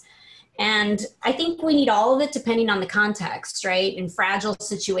approaches. And I think we need all of it depending on the context, right? In fragile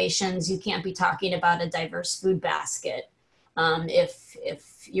situations, you can't be talking about a diverse food basket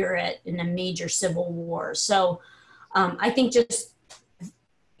if you're in a major civil war. So I think just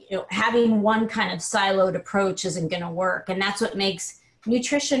having one kind of siloed approach isn't going to work. And that's what makes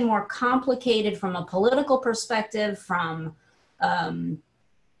nutrition more complicated from a political perspective, from an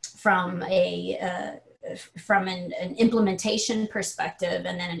implementation perspective,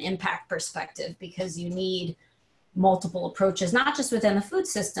 and then an impact perspective, because you need multiple approaches, not just within the food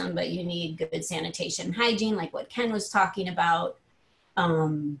system, but you need good sanitation and hygiene, like what Ken was talking about.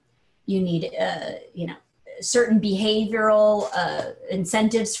 You need, certain behavioral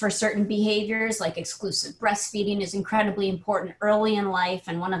incentives for certain behaviors, like exclusive breastfeeding is incredibly important early in life.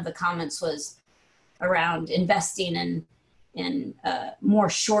 And one of the comments was around investing in more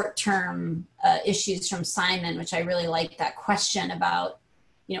short-term issues from Simon, which I really like that question about,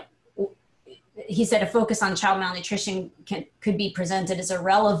 he said a focus on child malnutrition could be presented as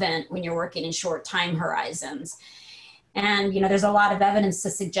irrelevant when you're working in short time horizons. And, there's a lot of evidence to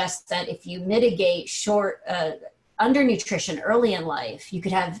suggest that if you mitigate undernutrition early in life, you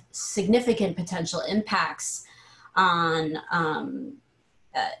could have significant potential impacts on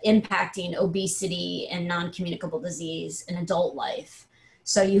impacting obesity and non-communicable disease in adult life.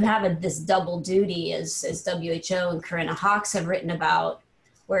 So you have this double duty, as WHO and Corinna Hawkes have written about,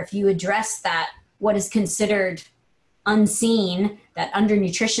 where if you address that, what is considered unseen, that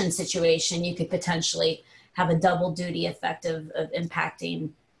undernutrition situation, you could potentially have a double duty effect of impacting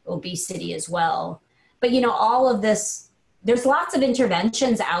obesity as well. But, all of this, there's lots of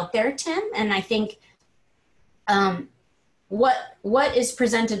interventions out there, Tim, and I think what is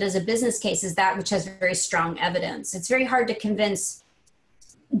presented as a business case is that which has very strong evidence. It's very hard to convince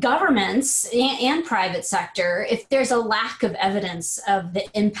governments and private sector if there's a lack of evidence of the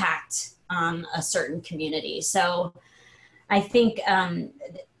impact on a certain community. So I think, and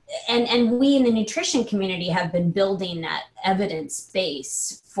we in the nutrition community have been building that evidence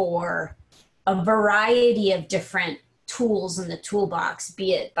base for a variety of different tools in the toolbox,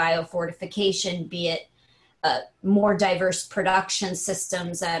 be it biofortification, be it more diverse production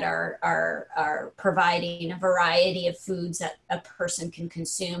systems that are providing a variety of foods that a person can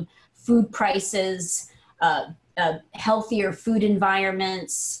consume, food prices, healthier food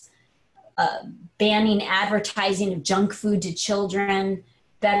environments, banning advertising of junk food to children,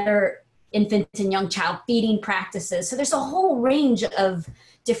 better infant and young child feeding practices. So there's a whole range of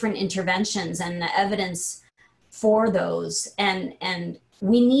different interventions and the evidence for those. And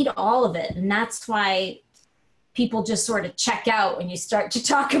we need all of it. And that's why people just sort of check out when you start to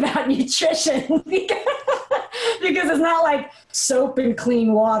talk about nutrition because it's not like soap and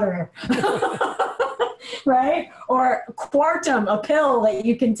clean water, right? Or Quartum, a pill that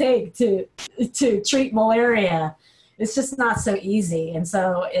you can take to treat malaria. It's just not so easy. And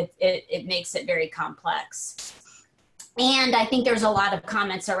so it makes it very complex. And I think there's a lot of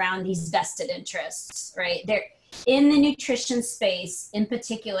comments around these vested interests, right? They're in the nutrition space in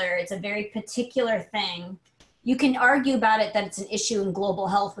particular. It's a very particular thing. You can argue about it that it's an issue in global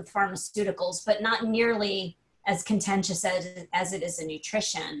health with pharmaceuticals, but not nearly as contentious as it is in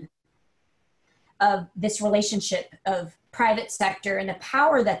nutrition, of this relationship of private sector and the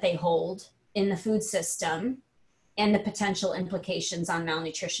power that they hold in the food system and the potential implications on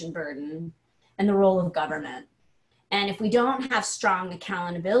malnutrition burden and the role of government. And if we don't have strong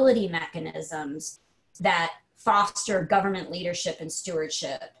accountability mechanisms that foster government leadership and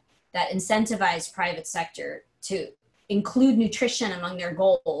stewardship, that incentivize private sector to include nutrition among their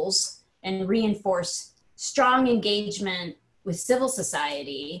goals and reinforce strong engagement with civil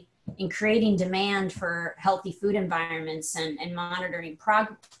society in creating demand for healthy food environments and monitoring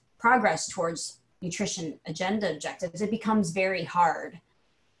progress towards nutrition agenda objectives, it becomes very hard.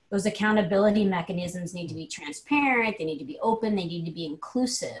 Those accountability mechanisms need to be transparent, they need to be open, they need to be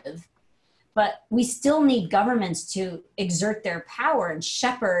inclusive, but we still need governments to exert their power and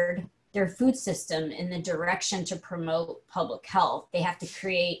shepherd their food system in the direction to promote public health. They have to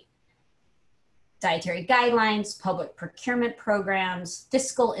create dietary guidelines, public procurement programs,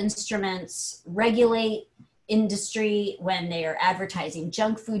 fiscal instruments, regulate industry when they are advertising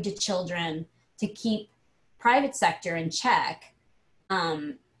junk food to children to keep private sector in check.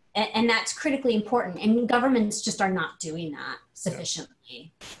 And that's critically important. And governments just are not doing that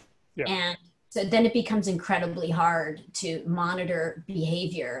sufficiently. Yeah. And so then it becomes incredibly hard to monitor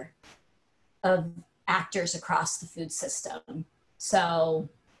behavior of actors across the food system. So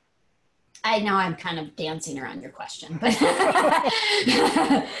I know I'm kind of dancing around your question, but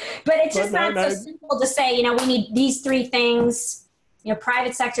it's just not so simple to say, you know, we need these three things, you know,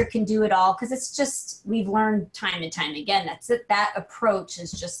 private sector can do it all, because it's just, we've learned time and time again, that approach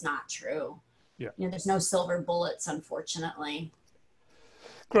is just not true. Yeah. You know, there's no silver bullets, unfortunately.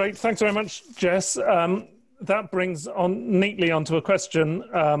 Great, thanks very much, Jess. That brings on neatly onto a question.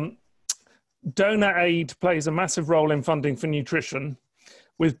 Donor aid plays a massive role in funding for nutrition,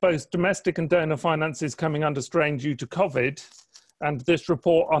 with both domestic and donor finances coming under strain due to COVID, and this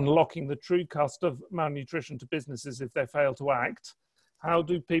report unlocking the true cost of malnutrition to businesses if they fail to act. How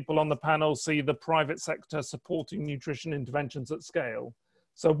do people on the panel see the private sector supporting nutrition interventions at scale?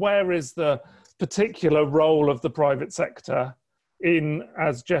 So where is the particular role of the private sector in,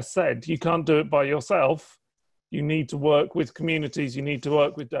 as Jess said, you can't do it by yourself. You need to work with communities, you need to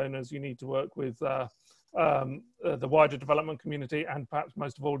work with donors, you need to work with the wider development community, and perhaps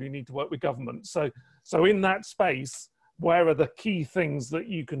most of all, you need to work with government. So in that space, where are the key things that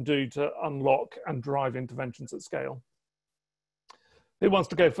you can do to unlock and drive interventions at scale? Who wants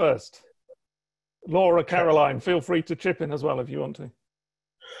to go first? Laura, Caroline, feel free to chip in as well if you want to.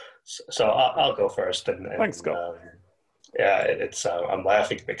 So I'll go first. And thanks, Scott. Yeah, it's I'm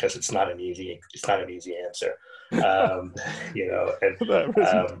laughing because it's not an easy answer. You know, and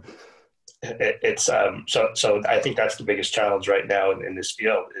so I think that's the biggest challenge right now in this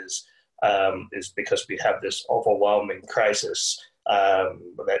field is because we have this overwhelming crisis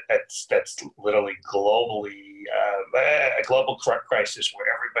that's literally globally a global crisis where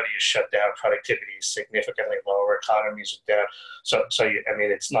everybody is shut down, productivity is significantly lower, economies are down. So I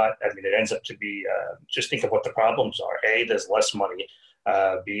mean, it's not. I mean, it ends up to be just think of what the problems are. A, there's less money.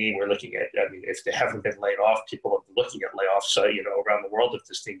 B, we're looking at, I mean, if they haven't been laid off, people have been looking at layoffs, you know, around the world if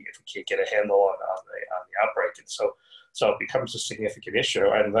we can't get a handle on the outbreak. And so it becomes a significant issue.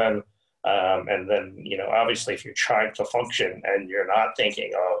 And then, you know, obviously if you're trying to function and you're not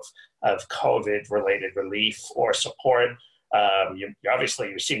thinking of COVID related relief or support, you obviously,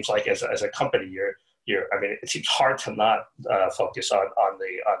 it seems like as a company, I mean, it seems hard to not focus on the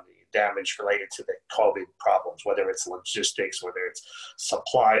damage related to the COVID problems, whether it's logistics, whether it's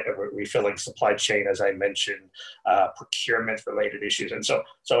refilling supply chain, as I mentioned, procurement related issues. And so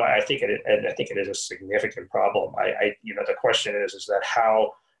I think it is a significant problem. You know, the question is that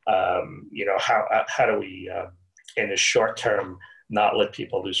how, you know, how do we, in the short term, not let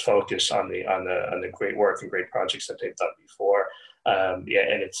people lose focus on the great work and great projects that they've done before? Yeah,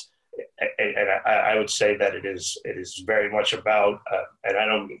 and I would say that it is very much about, and I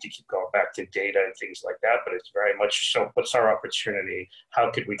don't mean to keep going back to data and things like that, but it's very much so. What's our opportunity?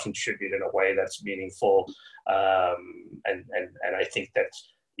 How could we contribute in a way that's meaningful? And I think that,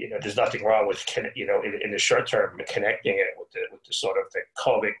 you know, there's nothing wrong with, you know, in the short term, connecting it with the sort of the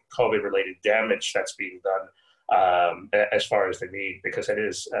COVID related damage that's being done as far as the need, because it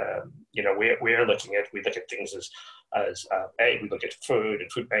is, you know, we look at things as we look at food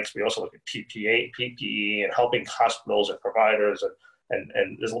and food banks. We also look at PPE and helping hospitals and providers, and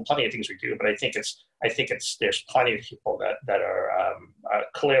there's plenty of things we do. But I think there's plenty of people that are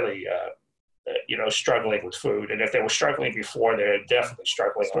clearly you know, struggling with food, and if they were struggling before, they're definitely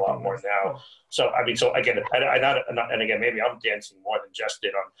struggling a lot more now. So I mean, so again, and again, maybe I'm dancing more than just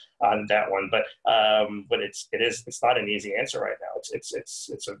did on that one, but it's not an easy answer right now.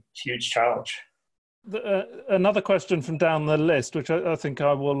 It's a huge challenge. Another question from down the list, which I think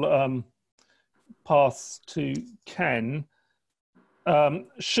I will pass to Ken.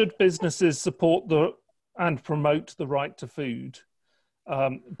 Should businesses support and promote the right to food?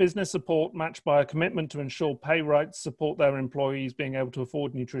 Business support matched by a commitment to ensure pay rights support their employees being able to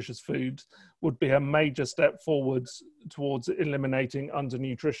afford nutritious food would be a major step forwards towards eliminating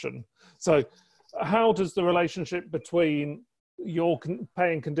undernutrition. So how does the relationship between your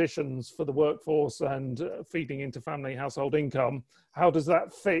paying conditions for the workforce and feeding into family household income, how does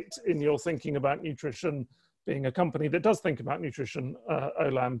that fit in your thinking about nutrition, being a company that does think about nutrition,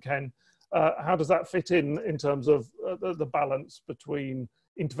 Olam, Ken? How does that fit in terms of the balance between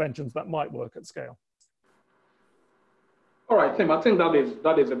interventions that might work at scale? All right, Tim, I think that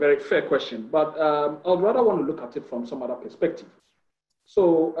is a very fair question, but I'd rather want to look at it from some other perspective.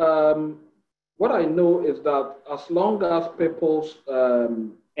 So what I know is that as long as people's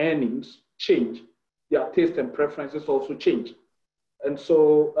earnings change, their taste and preferences also change. And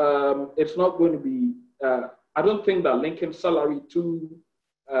so it's not going to be, I don't think that linking salary to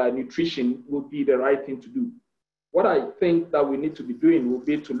nutrition would be the right thing to do. What I think that we need to be doing will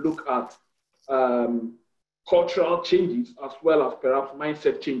be to look at cultural changes as well as perhaps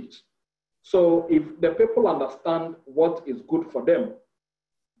mindset changes. So if the people understand what is good for them,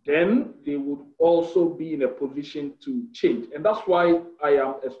 then they would also be in a position to change. And that's why I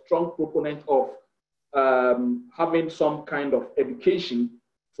am a strong proponent of having some kind of education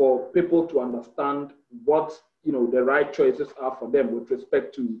for people to understand what, you know, the right choices are for them with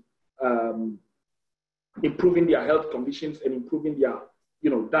respect to improving their health conditions and improving their, you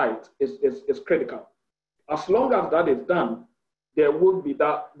know, diet is critical. As long as that is done, there would be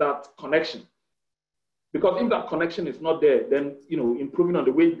that connection. Because if that connection is not there, then, you know, improving on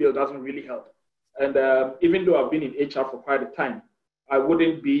the wage bill doesn't really help. And even though I've been in HR for quite a time, I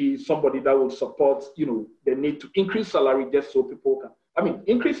wouldn't be somebody that would support, you know, the need to increase salary just so people can. I mean,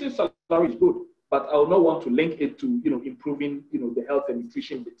 increasing salary is good, but I would not want to link it to, you know, improving, you know, the health and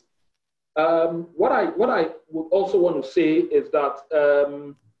nutrition bit. What I would also want to say is that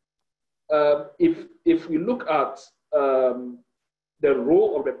if we look at the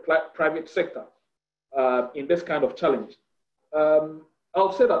role of the private sector in this kind of challenge,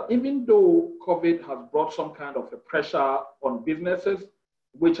 I'll say that even though COVID has brought some kind of a pressure on businesses,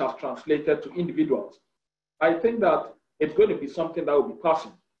 which has translated to individuals, I think that it's going to be something that will be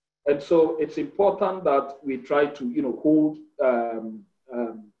passing. And so it's important that we try to, you know, hold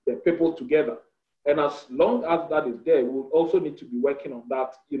the people together. And as long as that is there, we'll also need to be working on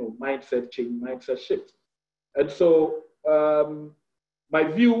that, you know, mindset change, mindset shift. And so my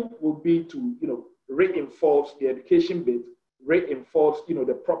view would be to, you know, reinforce the education bit, reinforce, you know,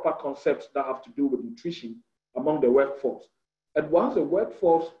 the proper concepts that have to do with nutrition among the workforce. And once the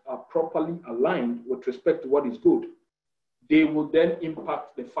workforce are properly aligned with respect to what is good, they will then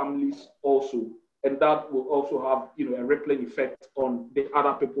impact the families also. And that will also have, you know, a rippling effect on the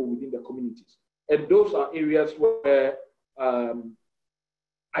other people within the communities. And those are areas where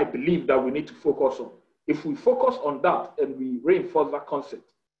I believe that we need to focus on. If we focus on that and we reinforce that concept,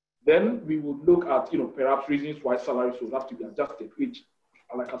 then we would look at, you know, perhaps reasons why salaries will have to be adjusted, which,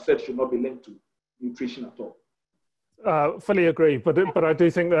 like I said, should not be linked to nutrition at all. Fully agree, but I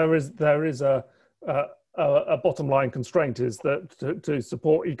do think there is a bottom line constraint is that to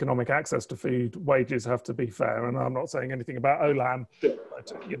support economic access to food, wages have to be fair. And I'm not saying anything about Olam,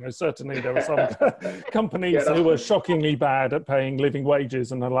 but, you know, certainly there are some companies who are shockingly bad at paying living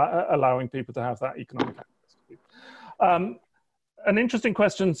wages and allowing people to have that economic access to food. An interesting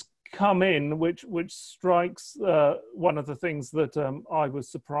question's come in, which strikes one of the things that I was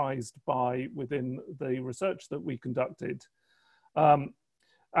surprised by within the research that we conducted.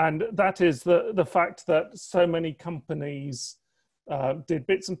 And that is the fact that so many companies did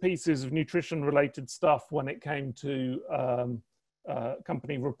bits and pieces of nutrition related stuff when it came to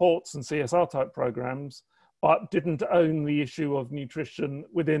company reports and CSR type programs, but didn't own the issue of nutrition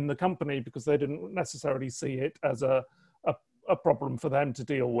within the company because they didn't necessarily see it as a problem for them to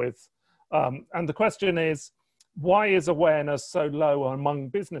deal with. And the question is, why is awareness so low among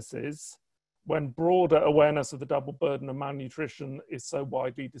businesses when broader awareness of the double burden of malnutrition is so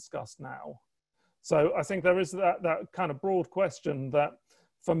widely discussed now? So I think there is that kind of broad question that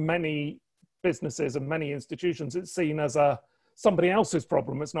for many businesses and many institutions, it's seen as somebody else's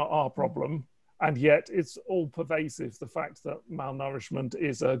problem, it's not our problem. And yet it's all pervasive, the fact that malnourishment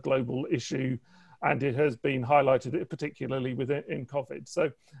is a global issue, and it has been highlighted particularly in COVID. So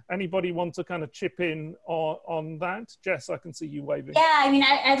anybody want to kind of chip in on that? Jess, I can see you waving. Yeah, I mean,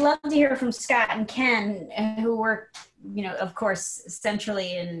 I'd love to hear from Scott and Ken, who work, you know, of course,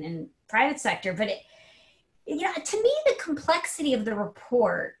 centrally in private sector. But you know, to me, the complexity of the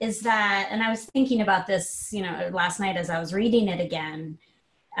report is that, and I was thinking about this, you know, last night as I was reading it again.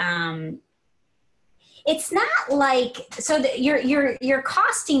 It's not like, so that you're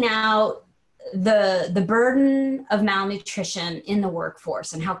costing out the burden of malnutrition in the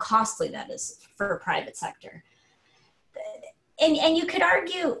workforce and how costly that is for a private sector. And you could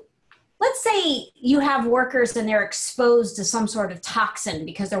argue, let's say you have workers and they're exposed to some sort of toxin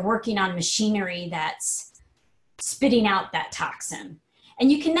because they're working on machinery that's spitting out that toxin.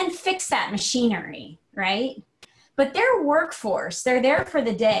 And you can then fix that machinery, right? But their workforce, they're there for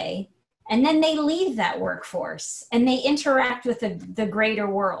the day, and then they leave that workforce and they interact with the greater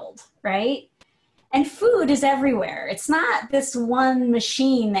world, right? And food is everywhere. It's not this one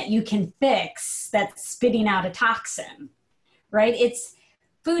machine that you can fix that's spitting out a toxin, right?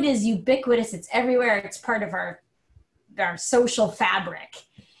 Food is ubiquitous. It's everywhere. It's part of our social fabric.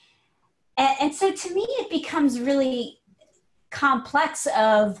 And so to me, it becomes really complex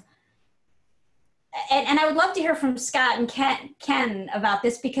and I would love to hear from Scott and Ken about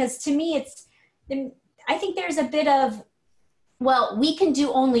this, because to me, I think there's a bit of, well, we can do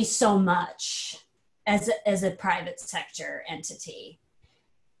only so much as a private sector entity.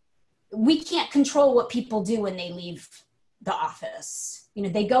 We can't control what people do when they leave the office. You know,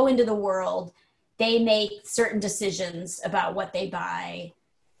 they go into the world, they make certain decisions about what they buy,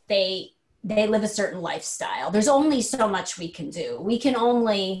 they live a certain lifestyle. There's only so much we can do. We can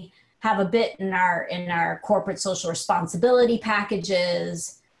only have a bit in our corporate social responsibility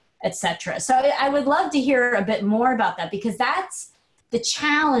packages, et cetera. So I would love to hear a bit more about that, because that's the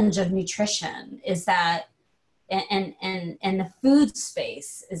challenge of nutrition, is that, and the food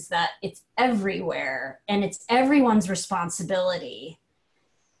space is that it's everywhere and it's everyone's responsibility.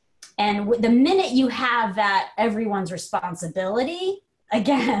 And the minute you have that everyone's responsibility,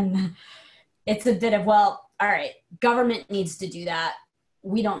 again, it's a bit of, well, all right, government needs to do that.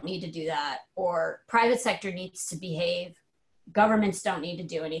 We don't need to do that. Or private sector needs to behave. Governments don't need to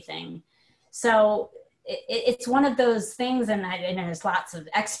do anything. So it's one of those things, and there's lots of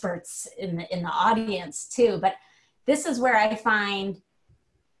experts in the audience too, but this is where I find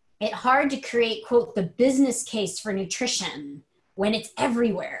it hard to create, quote, the business case for nutrition when it's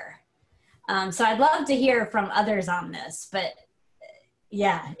everywhere. So I'd love to hear from others on this, but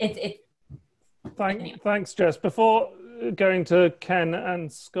yeah, Thanks, Jess. Before going to Ken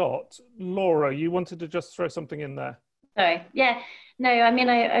and Scott, Laura, you wanted to just throw something in there. Sorry. Yeah. No, I mean,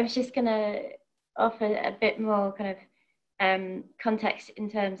 I was just going to offer a bit more kind of context in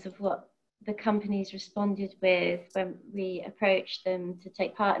terms of what the companies responded with when we approached them to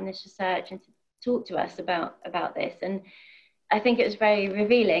take part in this research and to talk to us about this. And I think it was very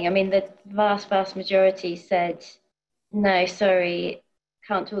revealing. I mean, the vast majority said, no, sorry,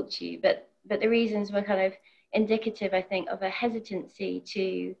 can't talk to you. But the reasons were kind of indicative, I think, of a hesitancy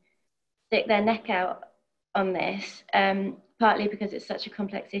to stick their neck out on this, partly because it's such a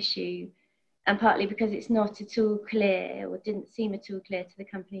complex issue, and partly because it's not at all clear, or didn't seem at all clear to the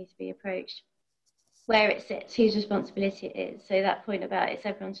company to be approached, where it sits, whose responsibility it is. So that point about it's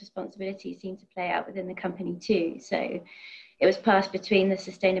everyone's responsibility seemed to play out within the company too. So it was passed between the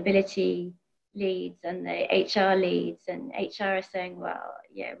sustainability leads and the HR leads, and HR is saying, well,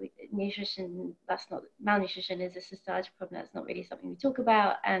 yeah, malnutrition is a societal problem, that's not really something we talk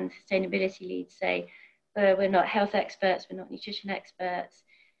about. And sustainability leads say, we're not health experts, we're not nutrition experts,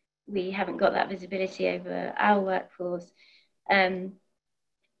 we haven't got that visibility over our workforce. And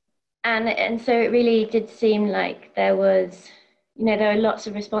so it really did seem like there was, there are lots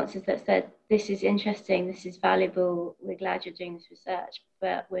of responses that said, this is interesting, this is valuable, we're glad you're doing this research,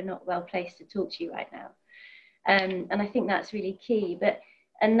 but we're not well placed to talk to you right now. And I think that's really key. But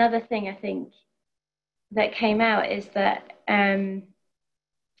another thing I think that came out is that,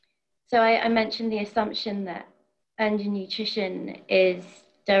 so I mentioned the assumption that undernutrition is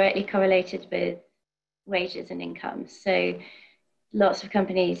directly correlated with wages and income. So lots of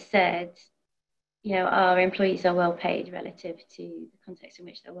companies said, you know, our employees are well paid relative to the context in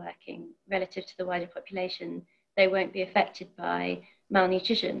which they're working, relative to the wider population. They won't be affected by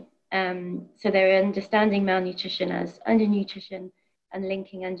malnutrition. So they're understanding malnutrition as undernutrition and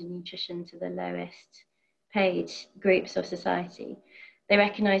linking undernutrition to the lowest paid groups of society. They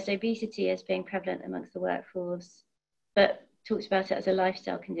recognise obesity as being prevalent amongst the workforce, but talks about it as a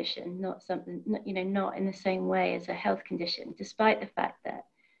lifestyle condition, not something, you know, not in the same way as a health condition, despite the fact that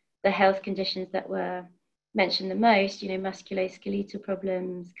the health conditions that were mentioned the most, you know, musculoskeletal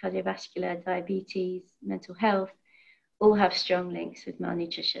problems, cardiovascular, diabetes, mental health, all have strong links with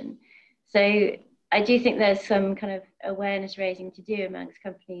malnutrition. So I do think there's some kind of awareness raising to do amongst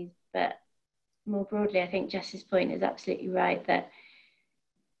companies, but more broadly, I think Jess's point is absolutely right that,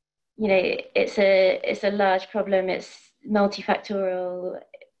 you know, it's a large problem. It's multifactorial.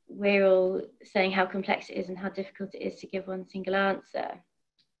 We're all saying how complex it is and how difficult it is to give one single answer.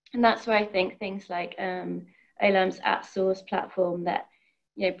 And that's where I think things like Olam's at-source platform that,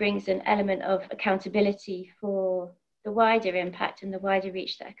 you know, brings an element of accountability for the wider impact and the wider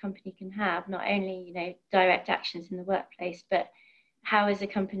reach that a company can have, not only, you know, direct actions in the workplace, but how is a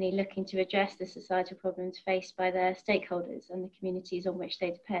company looking to address the societal problems faced by their stakeholders and the communities on which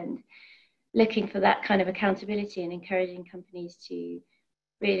they depend, looking for that kind of accountability and encouraging companies to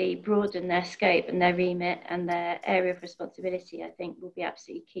really broaden their scope and their remit and their area of responsibility, I think will be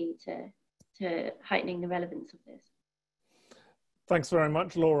absolutely key to heightening the relevance of this. Thanks very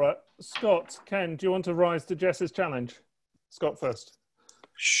much, Laura. Scott, Ken, do you want to rise to Jess's challenge? Scott first.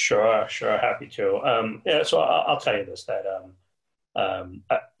 Sure, happy to. Yeah, so I'll tell you this, that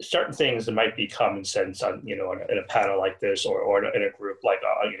certain things that might be common sense on, you know, in a panel like this, or in a group like,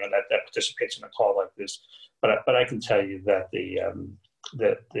 you know, that participates in a call like this. But I can tell you that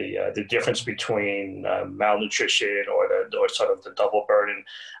the difference between malnutrition or sort of the double burden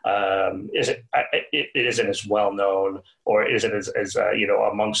it isn't as well known, or isn't as you know,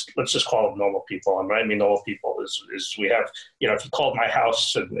 amongst, let's just call them normal people. And what I mean normal people is we have, you know, if you called my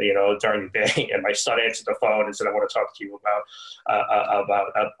house and, you know, during the day and my son answered the phone and said, I want to talk to you about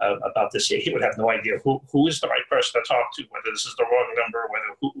this, he would have no idea who is the right person to talk to, whether this is the wrong number,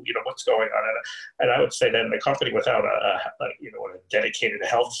 whether you know, what's going on. And I would say that in a company without a you know, a dedicated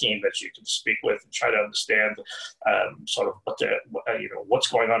health team that you can speak with and try to understand sort of what you know, what's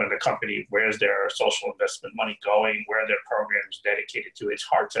going on in the company, where's their social investment money going, where are their programs dedicated to, it is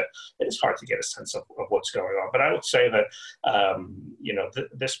hard to get a sense of what's going on. But I would say that you know,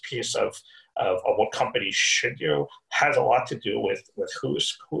 this piece of what companies should do has a lot to do with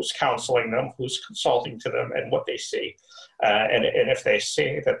who's counseling them, who's consulting to them, and what they see. And if they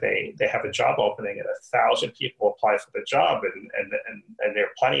see that they have a job opening and 1,000 people apply for the job, and there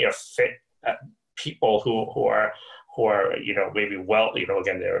are plenty of fit people who are, you know, maybe well, you know,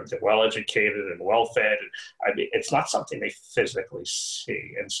 again, they're well educated and well fed. I mean, it's not something they physically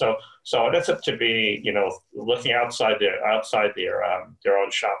see, and so that's up to be, you know, looking outside their own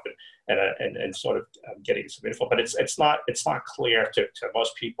shop and sort of getting some info. But it's not clear to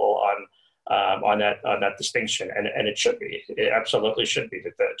most people on that distinction, and it should be. It absolutely should be,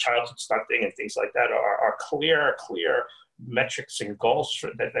 that the childhood stunting and things like that are clear metrics and goals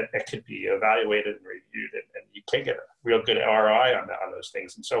that could be evaluated and reviewed, and you can get a real good ROI on those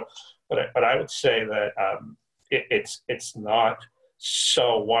things. And so, but I would say that it's not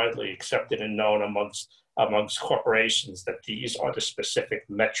so widely accepted and known amongst corporations that these are the specific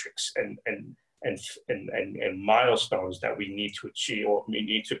metrics and milestones that we need to achieve, or we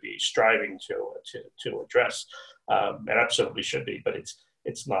need to be striving to address. And absolutely should be, but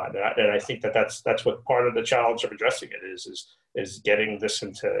it's not. And I think that's what part of the challenge of addressing it is getting this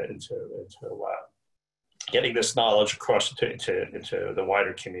into getting this knowledge across into the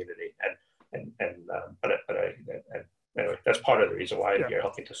wider community. But anyway, that's part of the reason why you're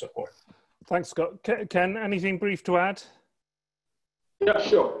helping to support. Thanks, Scott. Ken, anything brief to add? Yeah,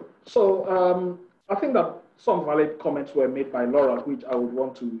 sure. So I think that some valid comments were made by Laura, which I would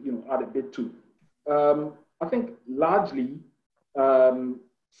want to, you know, add a bit to. I think largely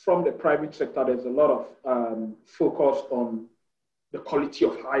from the private sector, there's a lot of focus on the quality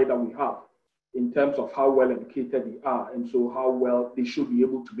of hire that we have in terms of how well educated they are, and so how well they should be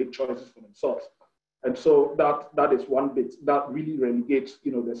able to make choices for themselves. And so that is one bit that really relegates,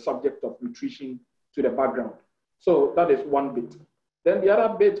 you know, the subject of nutrition to the background. So that is one bit. Then the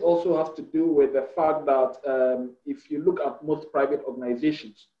other bit also has to do with the fact that if you look at most private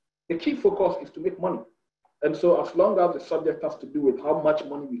organizations, the key focus is to make money. And so as long as the subject has to do with how much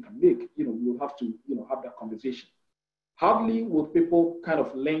money we can make, we'll have to, have that conversation. Hardly will people kind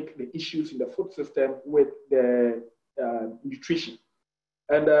of link the issues in the food system with the nutrition.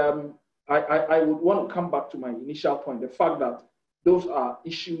 And I would want to come back to my initial point, the fact that those are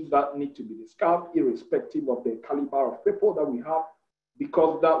issues that need to be discussed irrespective of the caliber of people that we have,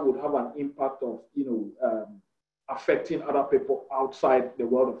 because that would have an impact of, affecting other people outside the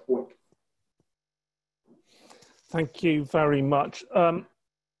world of work. Thank you very much.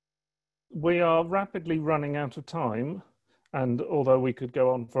 We are rapidly running out of time, and although we could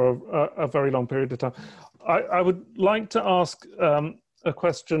go on for a very long period of time, I would like to ask a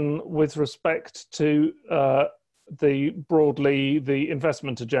question with respect to broadly the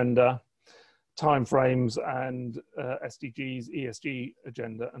investment agenda, timeframes, and SDGs, ESG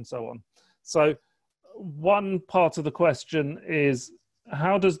agenda, and so on. So one part of the question is,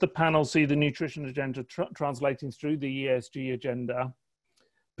 how does the panel see the nutrition agenda translating through the ESG agenda,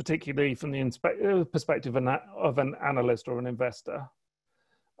 particularly from the perspective of an analyst or an investor?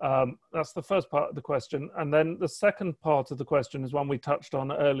 That's the first part of the question. And then the second part of the question is one we touched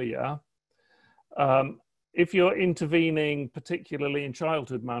on earlier. If you're intervening particularly in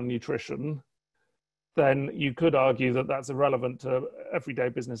childhood malnutrition, then you could argue that that's irrelevant to everyday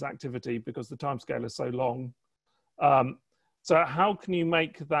business activity because the timescale is so long. So how can you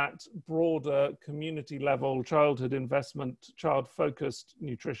make that broader community level childhood investment, child-focused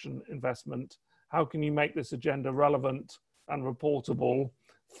nutrition investment, how can you make this agenda relevant and reportable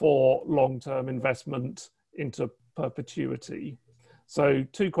for long-term investment into perpetuity? So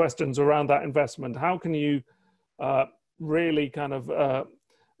two questions around that investment. How can you really kind of,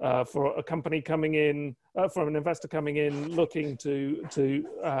 for a company coming in, for an investor coming in looking to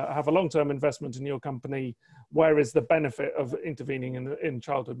have a long-term investment in your company, where is the benefit of intervening in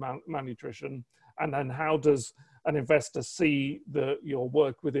childhood malnutrition? And then how does an investor see your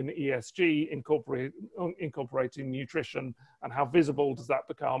work within ESG incorporating nutrition, and how visible does that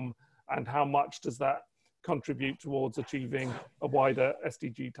become, and how much does that contribute towards achieving a wider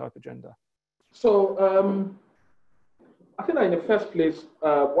SDG type agenda? So I think that in the first place,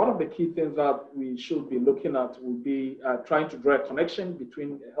 one of the key things that we should be looking at would be trying to draw a connection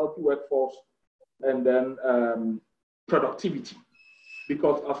between a healthy workforce and then productivity.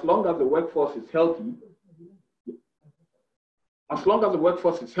 Because as long as the workforce is healthy,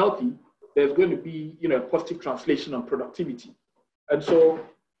 there's going to be a positive translation on productivity. And so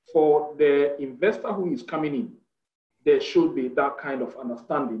for the investor who is coming in, there should be that kind of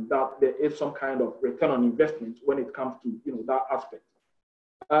understanding that there is some kind of return on investment when it comes to that aspect.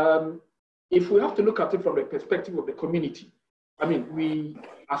 If we have to look at it from the perspective of the community, I mean, we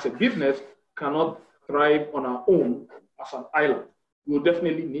as a business cannot thrive on our own as an island. We will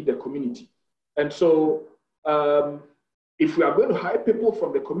definitely need the community. And so if we are going to hire people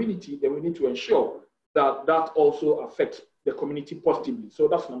from the community, then we need to ensure that that also affects the community positively. So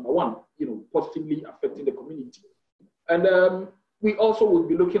that's number one, positively affecting the community. And we also will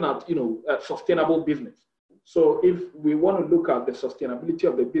be looking at, at sustainable business. So if we want to look at the sustainability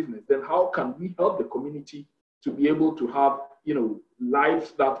of the business, then how can we help the community to be able to have,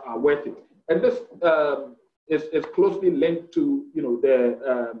 lives that are worth it? And this is closely linked to,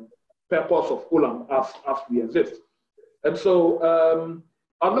 the purpose of Ulam as we exist. And so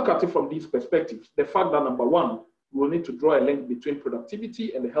I'll look at it from these perspectives. The fact that number one, we will need to draw a link between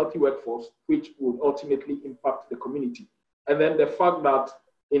productivity and the healthy workforce, which would ultimately impact the community. And then the fact that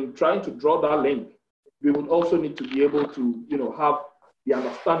in trying to draw that link, we would also need to be able to, have the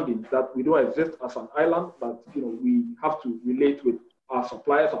understanding that we don't exist as an island, but, we have to relate with our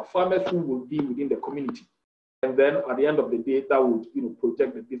suppliers, our farmers who will be within the community. And then at the end of the day, that would,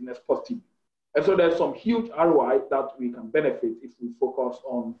 project the business positively. And so there's some huge ROI that we can benefit if we focus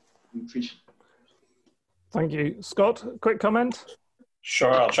on nutrition. Thank you. Scott, quick comment?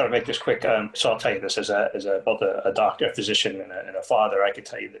 Sure, I'll try to make this quick. So I'll tell you this as both a doctor, a physician, and a father. I can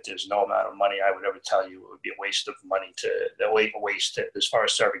tell you that there's no amount of money I would ever tell you it would be a waste of money waste as far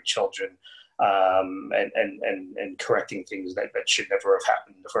as serving children and correcting things that should never have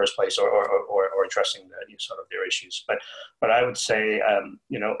happened in the first place, or addressing sort of their issues. But I would say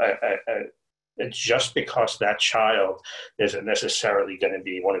just because that child isn't necessarily going to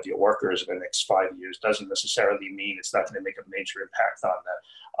be one of your workers in the next 5 years doesn't necessarily mean it's not going to make a major impact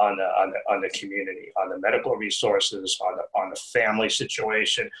on the community, on the medical resources, on the family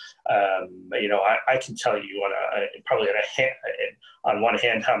situation. I can tell you on one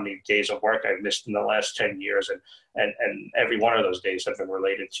hand how many days of work I've missed in the last 10 years, and every one of those days have been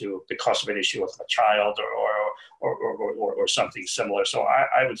related to because of an issue with a child or something similar. So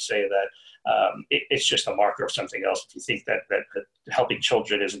I would say that it's just a marker of something else. If you think that helping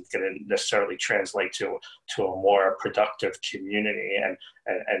children isn't going to necessarily translate to a more productive community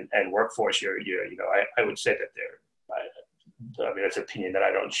and workforce, I would say that I mean, that's an opinion that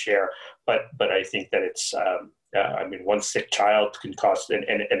I don't share, but I think that it's, I mean, one sick child can cost, in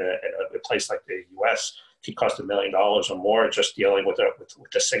a place like the US, could cost $1 million or more just dealing with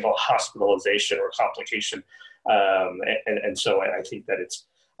a single hospitalization or complication. And so I think that it's,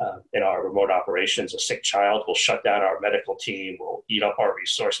 in our remote operations, a sick child will shut down our medical team, will eat up our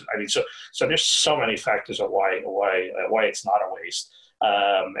resources. I mean, so there's so many factors of why it's not a waste.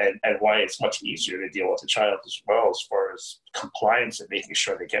 And why it's much easier to deal with a child as well, as far as compliance and making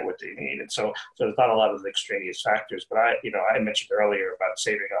sure they get what they need. And so there's not a lot of extraneous factors. But I mentioned earlier about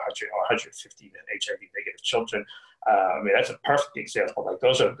saving 150 HIV negative children. I mean, that's a perfect example. Like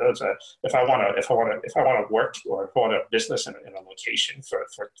those are if I want to work, or if I want a business in a location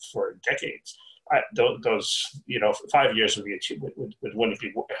for decades, those 5 years wouldn't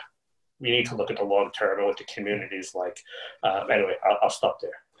be. We need to look at the long term and what the community is like. Anyway, I'll stop there.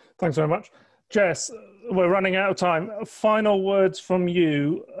 Thanks very much. Jess, we're running out of time. Final words from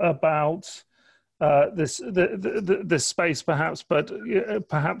you about this space, perhaps, but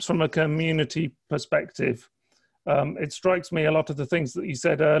perhaps from a community perspective. It strikes me a lot of the things that you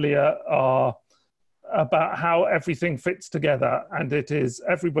said earlier are about how everything fits together, and it is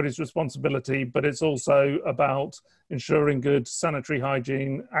everybody's responsibility, but it's also about ensuring good sanitary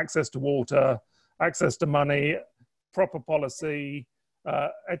hygiene, access to water, access to money, proper policy,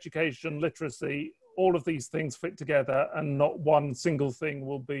 education, literacy. All of these things fit together, and not one single thing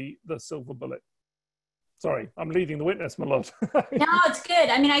will be the silver bullet. Sorry, I'm leading the witness, my lord. No, it's good.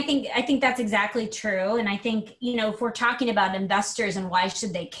 I mean, I think that's exactly true. And I think, if we're talking about investors and why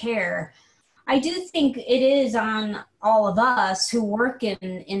should they care, I do think it is on all of us who work in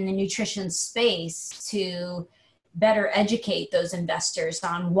the nutrition space to better educate those investors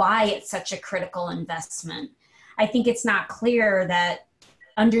on why it's such a critical investment. I think it's not clear that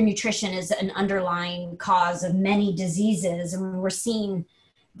undernutrition is an underlying cause of many diseases, and we're seeing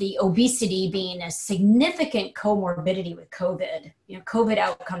the obesity being a significant comorbidity with COVID. COVID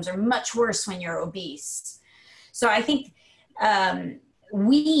outcomes are much worse when you're obese. So I think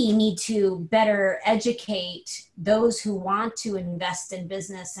we need to better educate those who want to invest in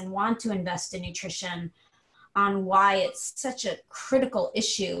business and want to invest in nutrition on why it's such a critical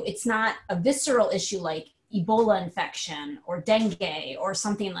issue. It's not a visceral issue like Ebola infection or dengue or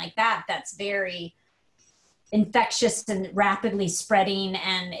something like that that's very infectious and rapidly spreading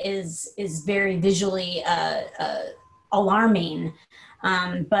and is very visually alarming.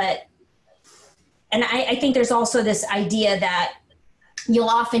 But I think there's also this idea that you'll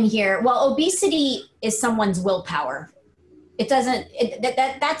often hear, well, obesity is someone's willpower.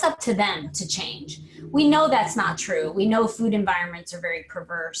 That's up to them to change. We know that's not true. We know food environments are very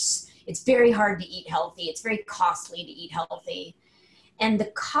perverse. It's very hard to eat healthy. It's very costly to eat healthy. And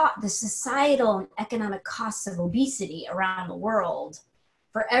the societal and economic costs of obesity around the world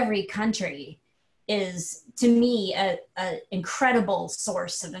for every country is, to me, an incredible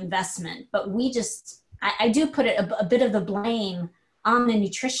source of investment. But I do put it a bit of the blame on the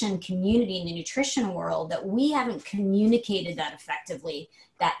nutrition community and the nutrition world that we haven't communicated that effectively,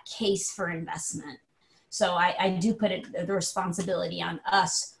 that case for investment. So I do put the responsibility on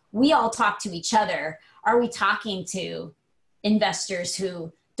us. We all talk to each other. Are we talking to investors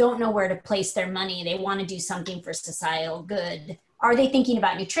who don't know where to place their money? They want to do something for societal good. Are they thinking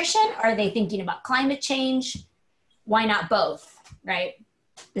about nutrition? Are they thinking about climate change? Why not both, right?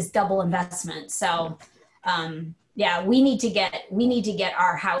 This double investment. So yeah, we need to get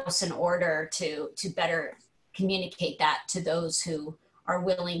our house in order to better communicate that to those who are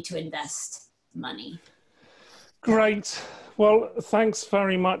willing to invest money. Great. Well, thanks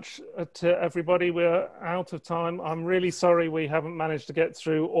very much to everybody. We're out of time. I'm really sorry we haven't managed to get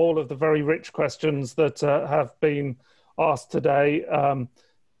through all of the very rich questions that have been asked today.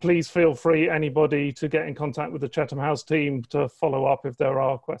 Please feel free, anybody, to get in contact with the Chatham House team to follow up if there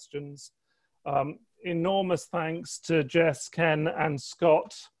are questions. Enormous thanks to Jess, Ken, and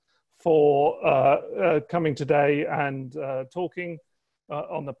Scott for coming today and talking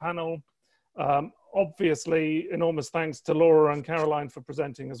on the panel. Obviously, enormous thanks to Laura and Caroline for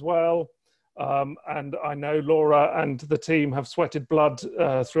presenting as well. And I know Laura and the team have sweated blood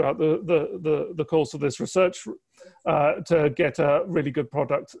throughout the course of this research to get a really good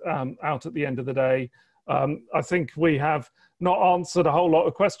product out at the end of the day. I think we have not answered a whole lot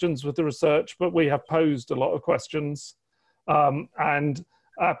of questions with the research, but we have posed a lot of questions. And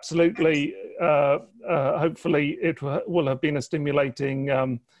absolutely, hopefully it will have been a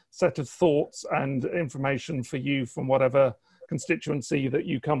stimulating set of thoughts and information for you from whatever constituency that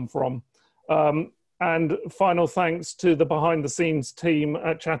you come from. And final thanks to the behind the scenes team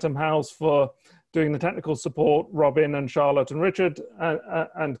at Chatham House for doing the technical support, Robin and Charlotte and Richard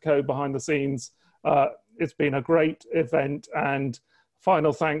and co behind the scenes. It's been a great event, and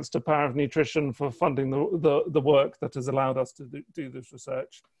final thanks to Power of Nutrition for funding the work that has allowed us to do this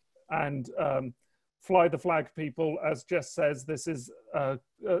research. And fly the flag, people. As Jess says, this is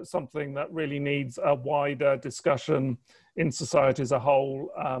something that really needs a wider discussion in society as a whole,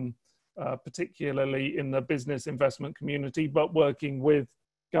 particularly in the business investment community, but working with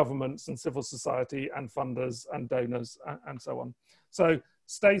governments and civil society and funders and donors and so on. So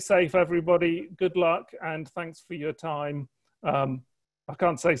stay safe, everybody. Good luck, and thanks for your time. I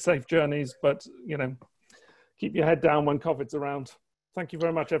can't say safe journeys, but keep your head down when COVID's around. Thank you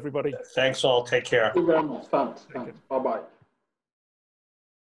very much, everybody. Thanks all. Take care. Thank you very much. Thanks. Bye-bye.